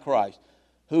Antichrist,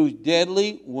 whose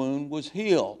deadly wound was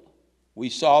healed. We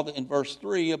saw that in verse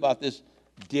 3 about this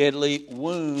deadly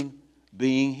wound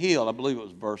being healed. I believe it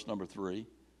was verse number 3.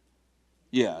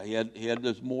 Yeah, he had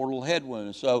this mortal head wound.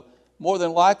 And so more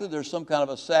than likely there's some kind of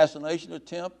assassination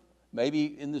attempt,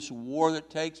 maybe in this war that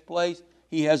takes place.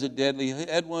 he has a deadly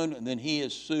head wound, and then he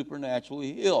is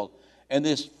supernaturally healed. And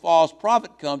this false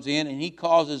prophet comes in, and he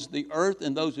causes the earth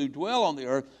and those who dwell on the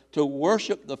earth to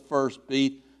worship the first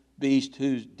beast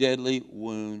whose deadly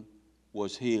wound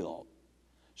was healed.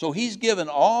 So he's given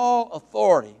all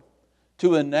authority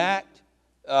to enact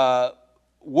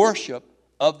worship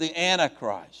of the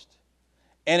Antichrist.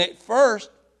 And at first,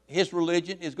 his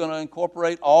religion is going to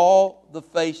incorporate all the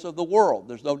face of the world.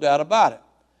 There's no doubt about it.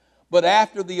 But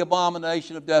after the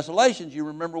abomination of desolations, you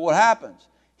remember what happens.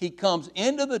 He comes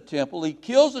into the temple, he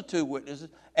kills the two witnesses,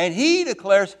 and he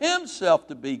declares himself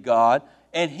to be God,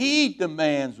 and he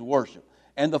demands worship.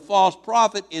 And the false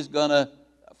prophet is going to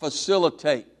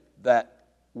facilitate that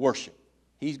worship.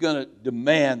 He's going to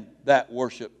demand that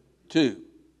worship too.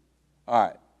 All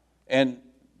right. And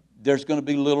there's going to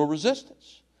be little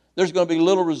resistance. There's going to be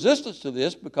little resistance to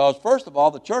this because, first of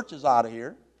all, the church is out of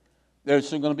here. There's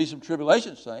going to be some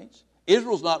tribulation saints.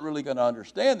 Israel's not really going to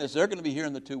understand this. They're going to be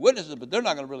hearing the two witnesses, but they're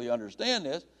not going to really understand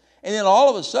this. And then all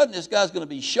of a sudden, this guy's going to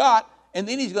be shot, and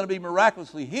then he's going to be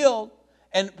miraculously healed.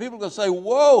 And people are going to say,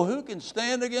 whoa, who can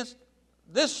stand against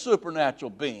this supernatural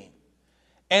being?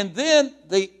 And then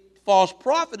the false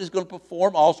prophet is going to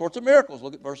perform all sorts of miracles.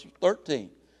 Look at verse 13.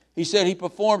 He said he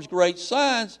performs great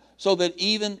signs so that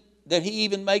he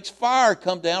even makes fire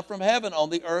come down from heaven on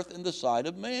the earth in the sight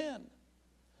of man.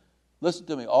 Listen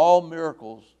to me, all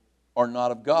miracles are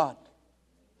not of God.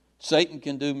 Satan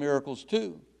can do miracles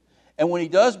too. And when he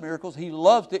does miracles, he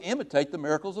loves to imitate the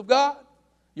miracles of God.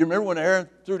 You remember when Aaron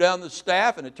threw down the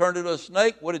staff and it turned into a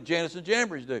snake? What did Jannes and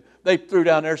Jambres do? They threw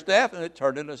down their staff and it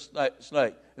turned into a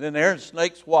snake. And then Aaron's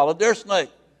snake swallowed their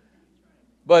snake.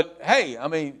 But hey, I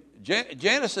mean,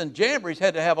 Jannes and Jambres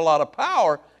had to have a lot of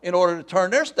power in order to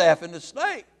turn their staff into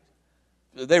snake.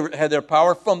 They had their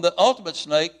power from the ultimate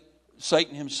snake,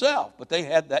 Satan himself, but they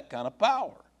had that kind of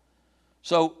power.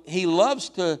 So he loves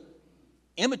to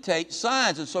imitate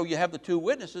signs, and so you have the two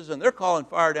witnesses, and they're calling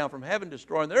fire down from heaven,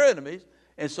 destroying their enemies.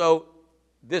 And so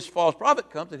this false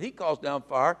prophet comes, and he calls down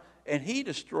fire, and he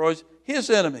destroys his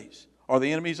enemies, or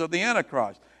the enemies of the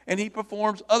Antichrist. And he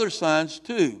performs other signs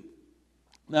too.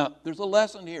 Now, there's a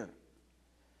lesson here.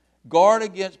 Guard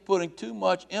against putting too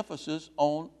much emphasis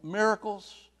on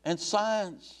miracles and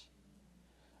signs,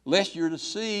 lest you're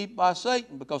deceived by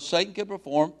Satan, because Satan can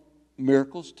perform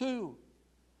miracles too.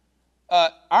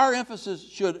 Our emphasis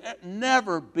should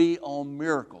never be on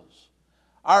miracles.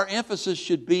 Our emphasis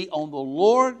should be on the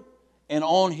Lord and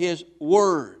on His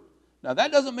Word. Now,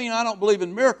 that doesn't mean I don't believe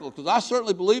in miracles, because I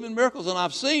certainly believe in miracles and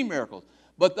I've seen miracles.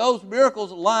 But those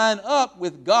miracles line up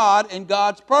with God and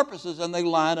God's purposes, and they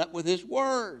line up with His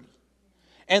Word.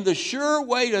 And the sure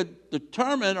way to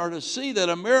determine or to see that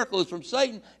a miracle is from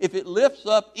Satan, if it lifts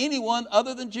up anyone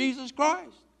other than Jesus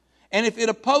Christ. And if it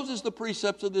opposes the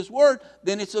precepts of this Word,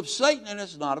 then it's of Satan and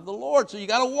it's not of the Lord. So you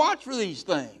got to watch for these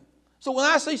things. So when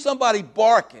I see somebody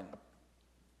barking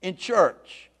in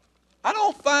church, I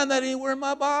don't find that anywhere in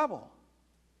my Bible.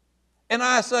 And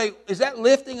I say, is that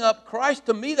lifting up Christ?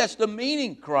 To me, that's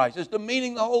demeaning Christ. It's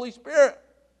demeaning the Holy Spirit.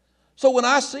 So when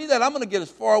I see that, I'm going to get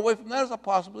as far away from that as I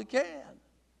possibly can.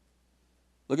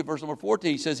 Look at verse number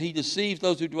 14. He says, he deceives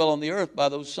those who dwell on the earth by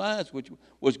those signs which he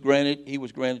was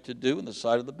granted to do in the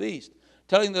sight of the beast,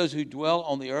 telling those who dwell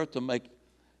on the earth to make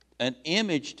an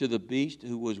image to the beast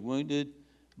who was wounded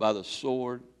by the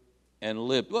sword and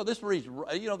lived. Well, this reads,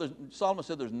 Solomon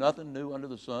said there's nothing new under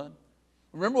the sun.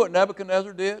 Remember what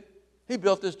Nebuchadnezzar did? He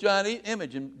built this giant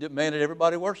image and demanded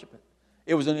everybody worship it.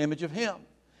 It was an image of him.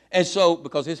 And so,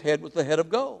 because his head was the head of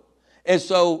gold. And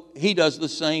so he does the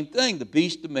same thing. The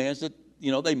beast demands that,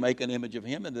 they make an image of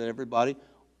him and that everybody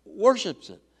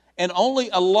worships it. And only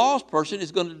a lost person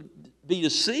is going to be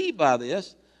deceived by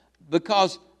this,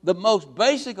 because the most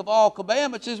basic of all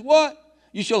commandments is what?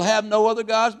 You shall have no other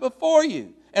gods before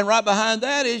you. And right behind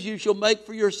that is you shall not make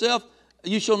for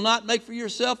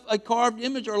yourself a carved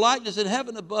image or likeness in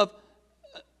heaven above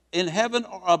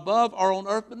or on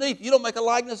earth beneath. You don't make a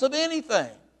likeness of anything.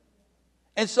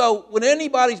 And so when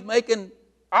anybody's making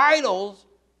idols,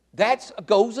 that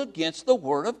goes against the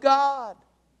Word of God.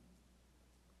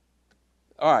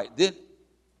 All right, then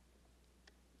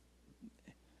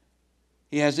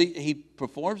he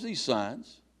performs these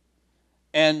signs,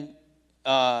 and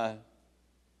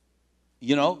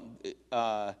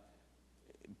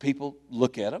people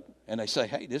look at him and they say,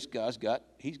 "Hey, this guy's got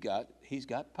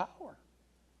power.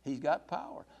 He's got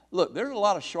power." Look, there's a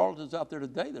lot of charlatans out there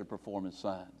today that are performing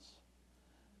signs.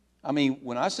 I mean,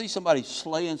 when I see somebody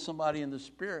slaying somebody in the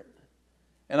spirit,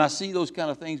 and I see those kind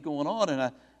of things going on,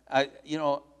 and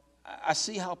I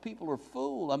see how people are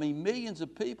fooled. I mean, millions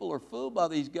of people are fooled by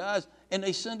these guys, and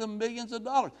they send them millions of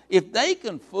dollars. If they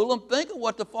can fool them, think of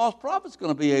what the false prophet's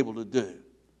going to be able to do.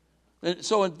 And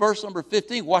so in verse number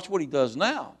 15, watch what he does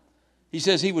now. He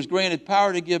says he was granted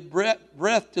power to give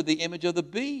breath to the image of the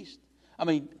beast. I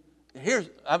mean, he's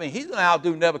going to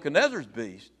outdo Nebuchadnezzar's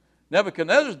beast.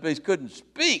 Nebuchadnezzar's beast couldn't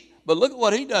speak, but look at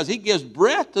what he does. He gives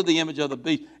breath to the image of the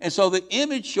beast. And so the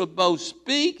image shall both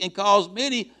speak and cause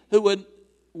many who would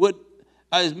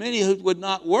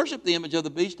not worship the image of the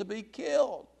beast to be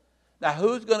killed. Now,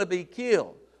 who's going to be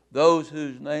killed? Those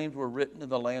whose names were written in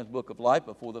the Lamb's book of life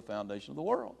before the foundation of the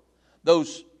world.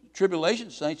 Those tribulation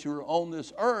saints who are on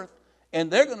this earth, and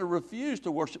they're going to refuse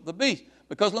to worship the beast.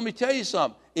 Because let me tell you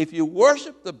something. If you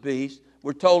worship the beast,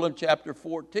 we're told in chapter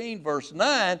 14, verse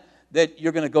 9, that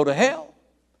you're going to go to hell.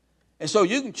 And so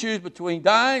you can choose between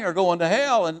dying or going to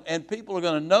hell, and people are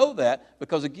going to know that.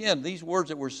 Because again, these words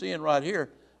that we're seeing right here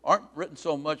aren't written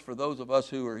so much for those of us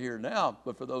who are here now,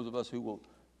 but for those of us who will,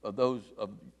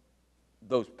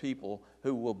 those people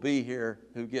who will be here,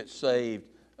 who get saved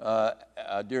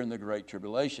during the Great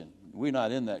Tribulation. We're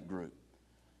not in that group.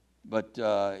 But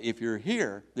if you're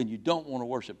here, then you don't want to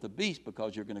worship the beast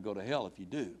because you're going to go to hell if you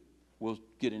do. We'll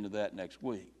get into that next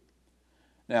week.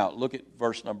 Now, look at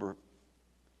verse number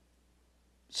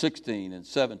 16 and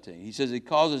 17. He says, he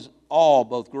causes all,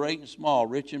 both great and small,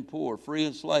 rich and poor, free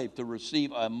and slave, to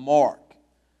receive a mark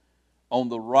on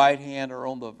the right hand or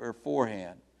on their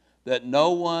forehand, that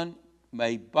no one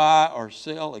may buy or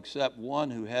sell except one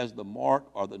who has the mark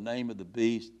or the name of the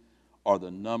beast or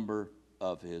the number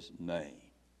of his name.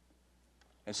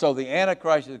 And so the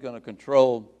Antichrist is going to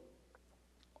control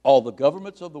all the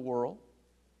governments of the world.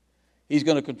 He's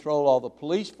going to control all the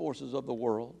police forces of the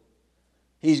world.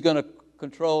 He's going to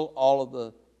control all of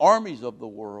the armies of the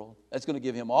world. That's going to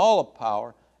give him all of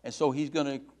power. And so he's going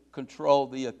to control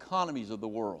the economies of the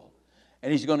world.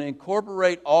 And he's going to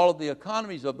incorporate all of the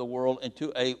economies of the world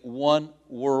into a one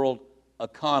world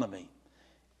economy.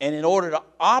 And in order to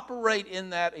operate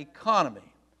in that economy,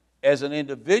 as an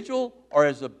individual or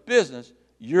as a business,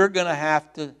 you're going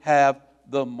to have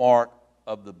the mark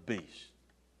of the beast.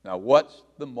 Now, what's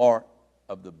the mark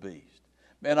of the beast?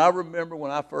 Man, I remember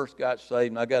when I first got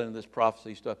saved and I got into this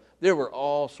prophecy stuff, there were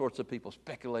all sorts of people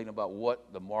speculating about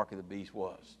what the mark of the beast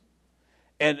was.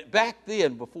 And back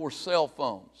then, before cell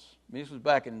phones, I mean, this was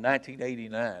back in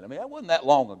 1989. I mean, that wasn't that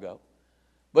long ago.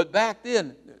 But back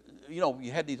then, you know,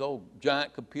 you had these old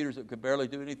giant computers that could barely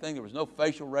do anything. There was no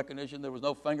facial recognition. There was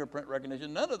no fingerprint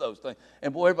recognition. None of those things.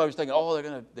 And boy, everybody was thinking,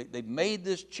 oh, they made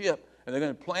this chip, and they're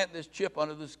going to plant this chip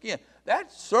under the skin.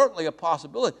 That's certainly a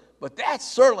possibility, but that's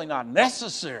certainly not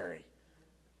necessary.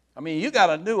 I mean, you got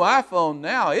a new iPhone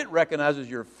now. It recognizes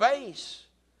your face.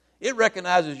 It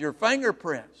recognizes your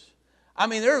fingerprints. I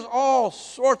mean, there's all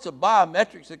sorts of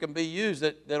biometrics that can be used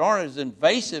that aren't as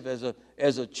invasive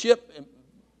as a chip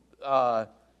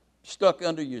stuck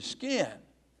under your skin.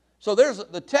 So there's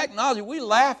the technology. We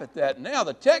laugh at that now.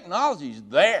 The technology's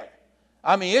there.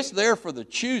 I mean, it's there for the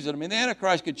choosing. I mean, the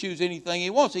Antichrist can choose anything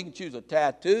he wants. He can choose a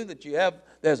tattoo that you have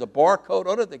that has a barcode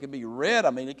on it that can be red.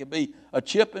 I mean, it can be a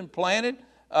chip implanted,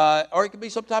 or it can be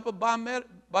some type of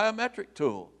biometric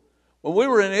tool. When we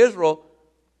were in Israel,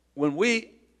 when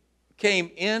we came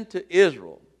into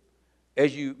Israel,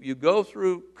 as you go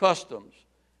through customs,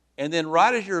 and then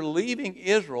right as you're leaving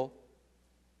Israel,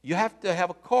 you have to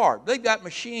have a card. They've got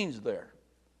machines there.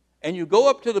 And you go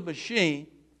up to the machine,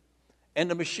 and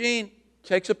the machine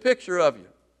takes a picture of you.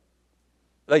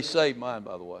 They saved mine,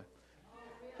 by the way.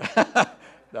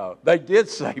 No, they did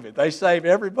save it. They saved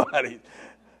everybody.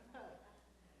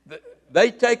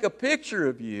 They take a picture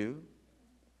of you,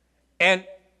 and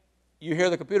you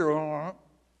hear the computer, and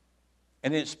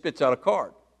then it spits out a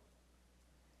card.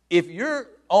 If you're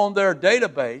on their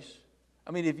database,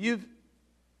 I mean, if you've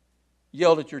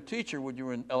yelled at your teacher when you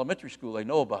were in elementary school, they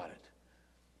know about it.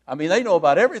 I mean, they know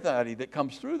about everything that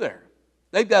comes through there.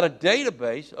 They've got a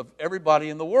database of everybody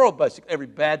in the world, basically every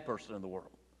bad person in the world.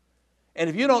 And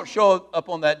if you don't show up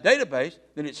on that database,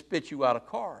 then it spits you out a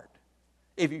card.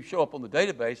 If you show up on the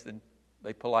database, then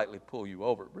they politely pull you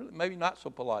over. Really, maybe not so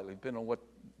politely, depending on what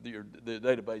the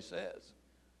database says.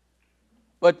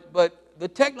 But the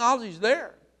technology's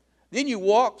there. Then you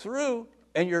walk through,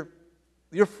 and you're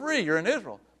free. You're in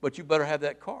Israel. But you better have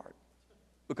that card,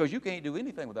 because you can't do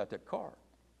anything without that card.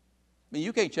 I mean,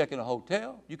 you can't check in a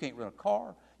hotel. You can't rent a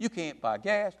car. You can't buy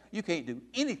gas. You can't do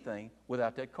anything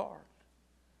without that card.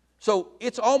 So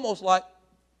it's almost like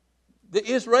the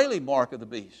Israeli mark of the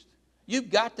beast. You've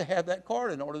got to have that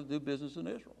card in order to do business in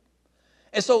Israel.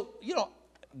 And so, you know,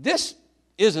 this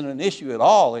isn't an issue at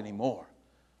all anymore.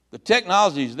 The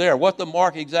technology is there. What the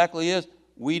mark exactly is,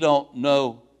 we don't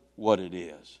know what it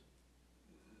is.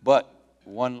 But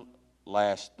one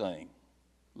last thing.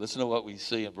 Listen to what we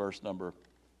see in verse number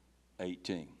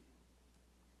 18.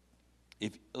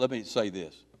 Let me say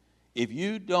this. If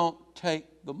you don't take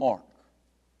the mark,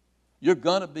 you're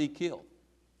going to be killed.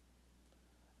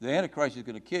 The Antichrist is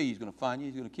going to kill you. He's going to find you.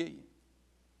 He's going to kill you.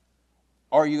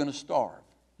 Or are you going to starve?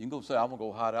 You can go say, I'm going to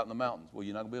go hide out in the mountains. Well,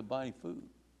 you're not going to be able to buy any food.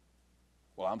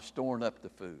 Well, I'm storing up the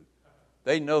food.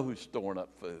 They know who's storing up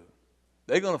food.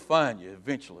 They're going to find you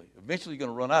eventually. Eventually, you're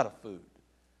going to run out of food.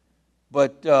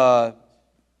 But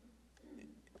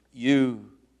you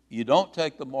don't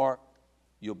take the mark,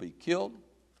 you'll be killed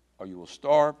or you will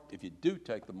starve. If you do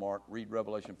take the mark, read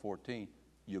Revelation 14,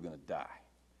 you're going to die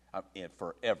and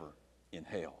forever in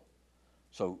hell.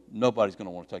 So nobody's going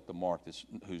to want to take the mark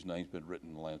whose name's been written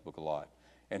in the Lamb's Book of Life.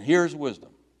 And here's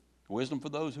wisdom. Wisdom for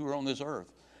those who are on this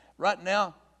earth. Right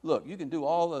now, look, you can do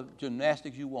all the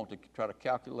gymnastics you want to try to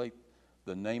calculate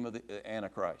the name of the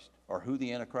Antichrist or who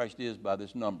the Antichrist is by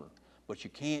this number. But you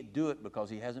can't do it because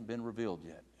he hasn't been revealed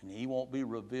yet. And he won't be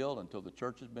revealed until the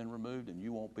church has been removed and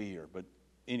you won't be here. But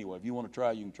anyway, if you want to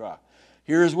try, you can try.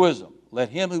 Here is wisdom. Let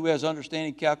him who has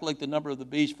understanding calculate the number of the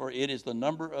beast, for it is the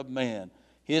number of man.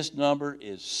 His number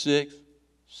is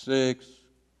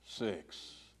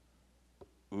 666.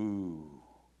 Ooh,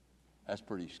 that's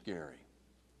pretty scary.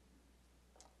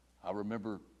 I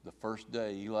remember the first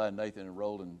day Eli and Nathan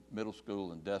enrolled in middle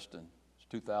school in Destin. It's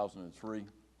 2003.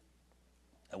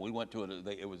 And we went to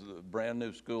it was a brand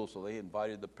new school, so they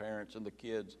invited the parents and the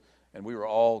kids, and we were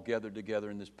all gathered together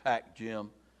in this packed gym.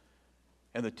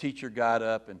 And the teacher got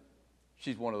up, and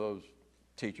she's one of those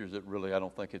teachers that really I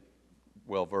don't think is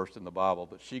well versed in the Bible,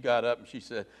 but she got up and she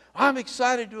said, I'm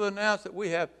excited to announce that we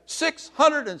have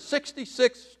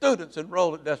 666 students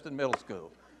enrolled at Destin Middle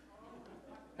School.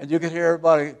 And you could hear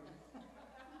everybody,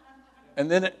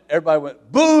 and then everybody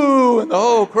went, boo, and the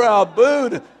whole crowd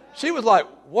booed. She was like,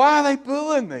 why are they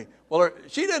booing me? Well,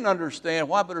 she didn't understand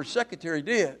why, but her secretary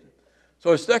did.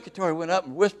 So her secretary went up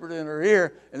and whispered in her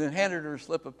ear and then handed her a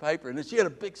slip of paper. And then she had a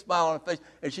big smile on her face.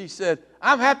 And she said,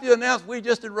 I'm happy to announce we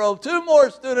just enrolled 2 more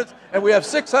students, and we have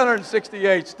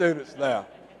 668 students now.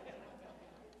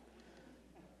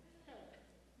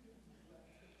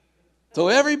 So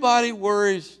everybody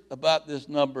worries about this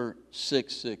number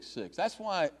 666. That's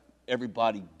why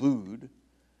everybody booed,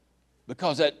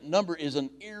 because that number is an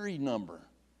eerie number.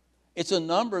 It's a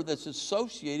number that's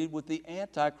associated with the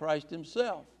Antichrist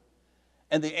himself.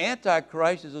 And the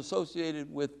Antichrist is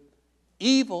associated with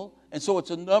evil, and so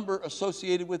it's a number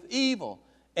associated with evil.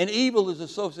 And evil is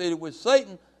associated with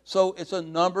Satan, so it's a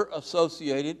number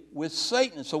associated with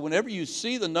Satan. So whenever you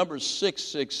see the number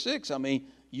 666,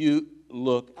 you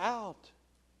look out.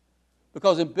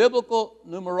 Because in biblical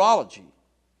numerology,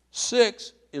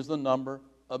 6 is the number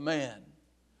of man.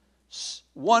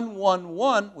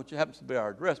 111, which happens to be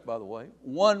our address, by the way,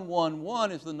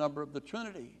 111 is the number of the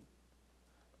Trinity.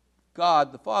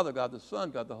 God the Father, God the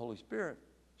Son, God the Holy Spirit.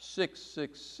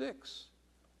 666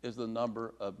 is the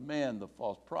number of man, the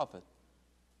false prophet,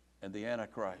 and the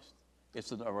Antichrist. It's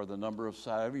the number of,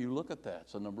 however you look at that,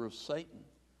 it's the number of Satan.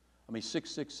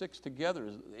 666 together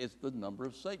is the number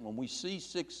of Satan. When we see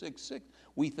 666,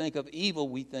 we think of evil,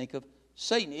 we think of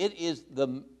Satan. It is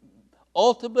the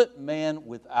ultimate man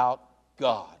without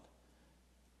God.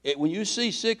 When you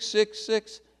see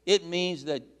 666, it means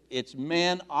that it's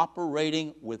man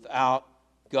operating without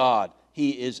God.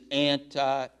 He is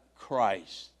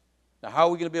Antichrist. Now, how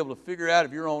are we going to be able to figure out,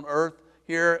 if you're on earth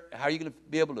here, how are you going to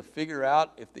be able to figure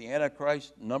out if the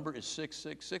Antichrist number is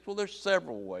 666? Well, there's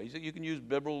several ways. You can use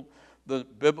the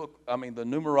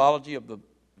numerology of the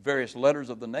various letters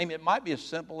of the name. It might be as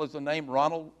simple as the name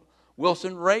Ronald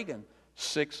Wilson Reagan.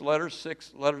 6 letters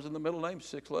in the middle name,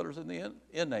 6 letters in the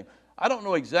end name. I don't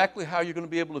know exactly how you're going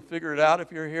to be able to figure it out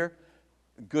if you're here.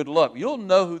 Good luck. You'll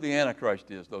know who the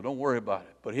Antichrist is, though. Don't worry about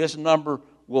it. But his number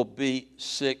will be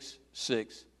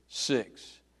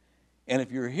 666. And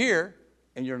if you're here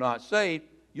and you're not saved,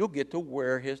 you'll get to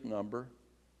wear his number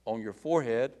on your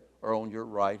forehead or on your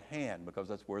right hand, because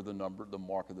that's where the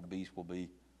mark of the beast will be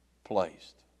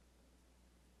placed.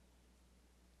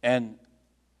 And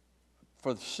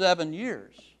for 7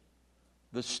 years,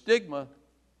 the stigma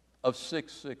of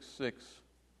 666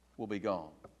 will be gone,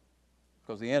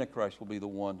 because the Antichrist will be the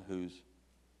one who's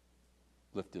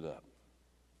lifted up.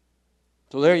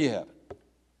 So there you have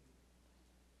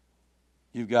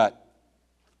it.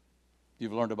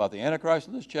 You've learned about the Antichrist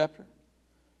in this chapter.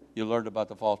 You've learned about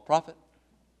the false prophet.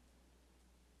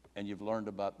 And you've learned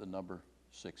about the number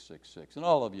 666. And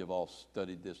all of you have all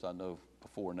studied this, I know,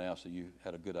 before now, so you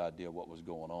had a good idea of what was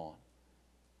going on.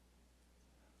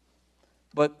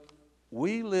 But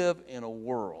we live in a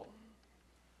world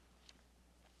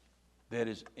that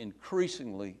is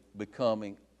increasingly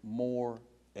becoming more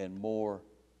and more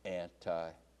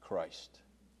anti-Christ.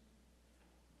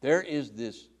 There is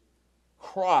this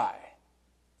cry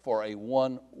for a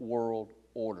one-world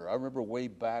order. I remember way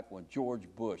back when George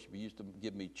Bush, he used to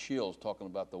give me chills talking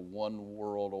about the one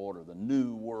world order, the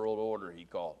new world order he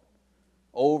called it.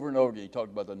 Over and over again, he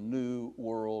talked about the new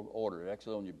world order.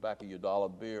 Actually, on your back of your dollar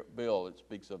bill, it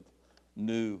speaks of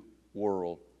new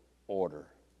world order.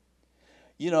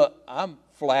 You know, I'm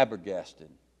flabbergasted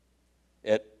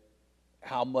at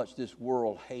how much this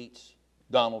world hates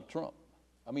Donald Trump.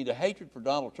 I mean, the hatred for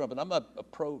Donald Trump, and I'm not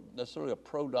necessarily a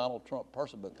pro-Donald Trump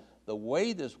person, but the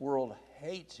way this world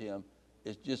hates him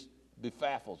just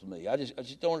befuddles me. I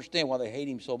just don't understand why they hate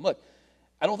him so much.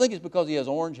 I don't think it's because he has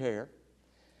orange hair,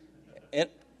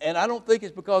 and I don't think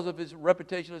it's because of his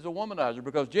reputation as a womanizer,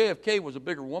 because JFK was a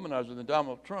bigger womanizer than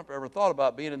Donald Trump ever thought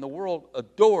about being, and the world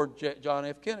adored John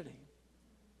F. Kennedy.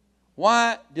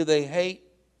 Why do they hate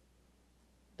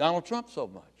Donald Trump so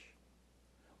much?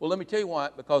 Well, let me tell you why.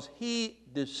 Because he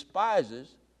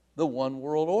despises the one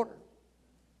world order.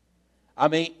 I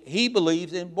mean, he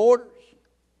believes in borders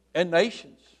and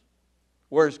nations,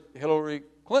 whereas Hillary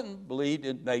Clinton believed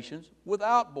in nations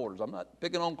without borders. I'm not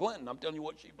picking on Clinton. I'm telling you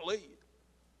what she believed.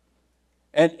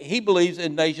 And he believes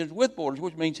in nations with borders,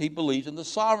 which means he believes in the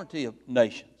sovereignty of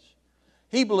nations.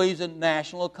 He believes in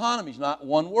national economies, not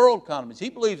one world economies. He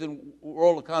believes in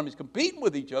world economies competing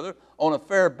with each other on a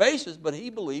fair basis, but he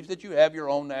believes that you have your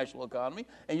own national economy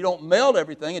and you don't meld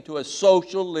everything into a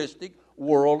socialistic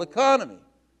world economy,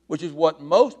 which is what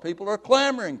most people are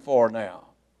clamoring for now.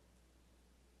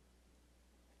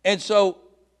 And so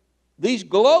these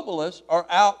globalists are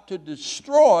out to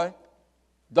destroy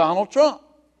Donald Trump.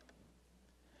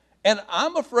 And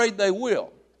I'm afraid they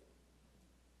will,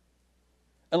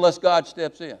 unless God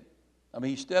steps in. I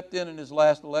mean, he stepped in his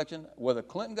last election. Whether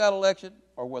Clinton got elected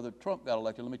or whether Trump got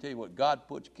elected, let me tell you what, God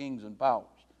puts kings in powers.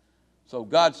 So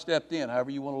God stepped in,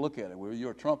 however you want to look at it. Whether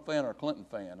you're a Trump fan or a Clinton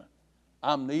fan,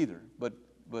 I'm neither. But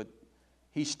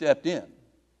he stepped in,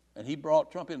 and he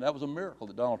brought Trump in. That was a miracle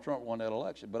that Donald Trump won that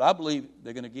election. But I believe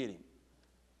they're going to get him.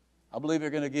 I believe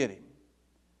they're going to get him.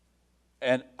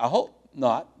 And I hope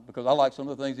not, because I like some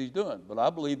of the things he's doing. But I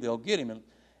believe they'll get him.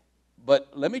 But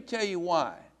let me tell you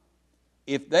why.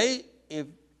 If they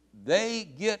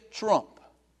get Trump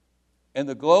and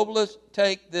the globalists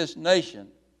take this nation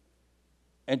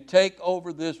and take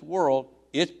over this world,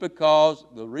 it's because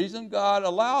the reason God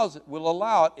will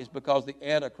allow it is because the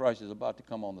Antichrist is about to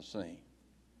come on the scene,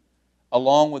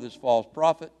 along with his false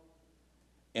prophet,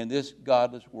 and this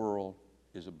godless world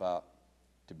is about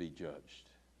to be judged.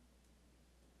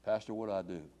 Pastor, what do I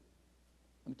do?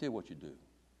 Let me tell you what you do.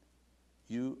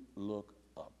 You look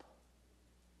up.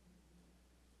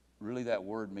 Really, that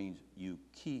word means you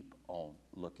keep on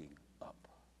looking up.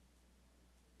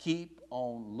 Keep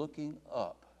on looking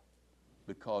up,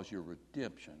 because your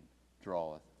redemption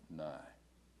draweth nigh.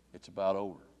 It's about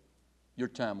over. Your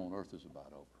time on earth is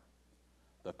about over.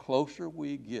 The closer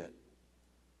we get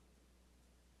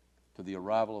to the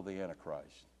arrival of the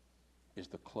Antichrist is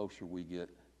the closer we get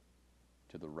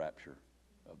to the rapture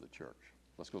of the church.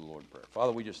 Let's go to the Lord in prayer.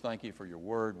 Father, we just thank you for your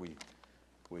word.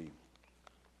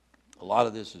 A lot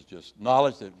of this is just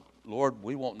knowledge that, Lord,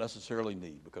 we won't necessarily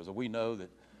need, because we know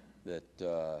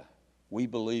that we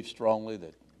believe strongly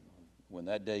that when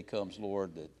that day comes,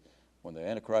 Lord, that when the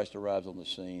Antichrist arrives on the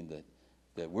scene,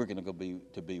 that we're going to go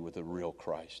be with the real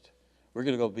Christ. We're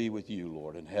going to go be with you,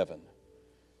 Lord, in heaven.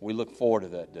 We look forward to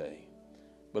that day.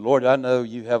 But, Lord, I know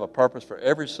you have a purpose for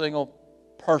every single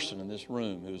person in this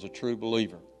room who is a true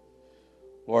believer.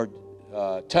 Lord,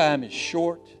 time is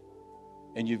short,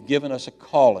 and you've given us a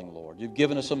calling, Lord. You've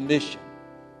given us a mission,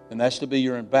 and that's to be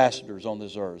your ambassadors on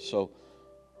this earth. So,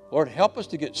 Lord, help us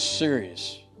to get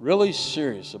serious, really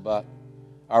serious about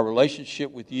our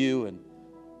relationship with you and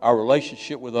our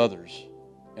relationship with others.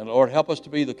 And, Lord, help us to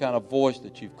be the kind of voice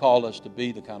that you've called us to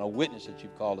be, the kind of witness that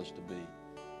you've called us to be.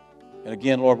 And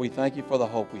again, Lord, we thank you for the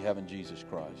hope we have in Jesus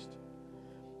Christ.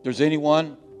 If there's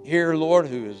anyone here, Lord,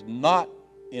 who is not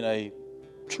in a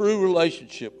true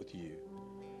relationship with you,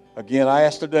 again, I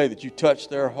ask today that you touch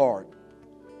their heart,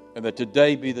 and that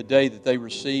today be the day that they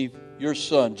receive your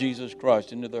Son, Jesus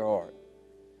Christ, into their heart.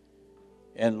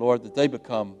 And, Lord, that they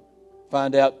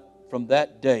find out from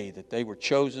that day that they were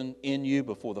chosen in you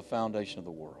before the foundation of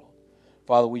the world.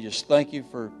 Father, we just thank you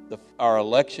for our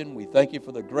election. We thank you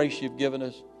for the grace you've given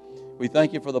us. We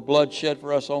thank you for the blood shed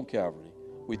for us on Calvary.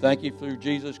 We thank you through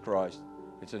Jesus Christ.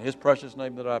 It's in his precious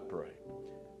name that I pray.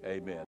 Amen.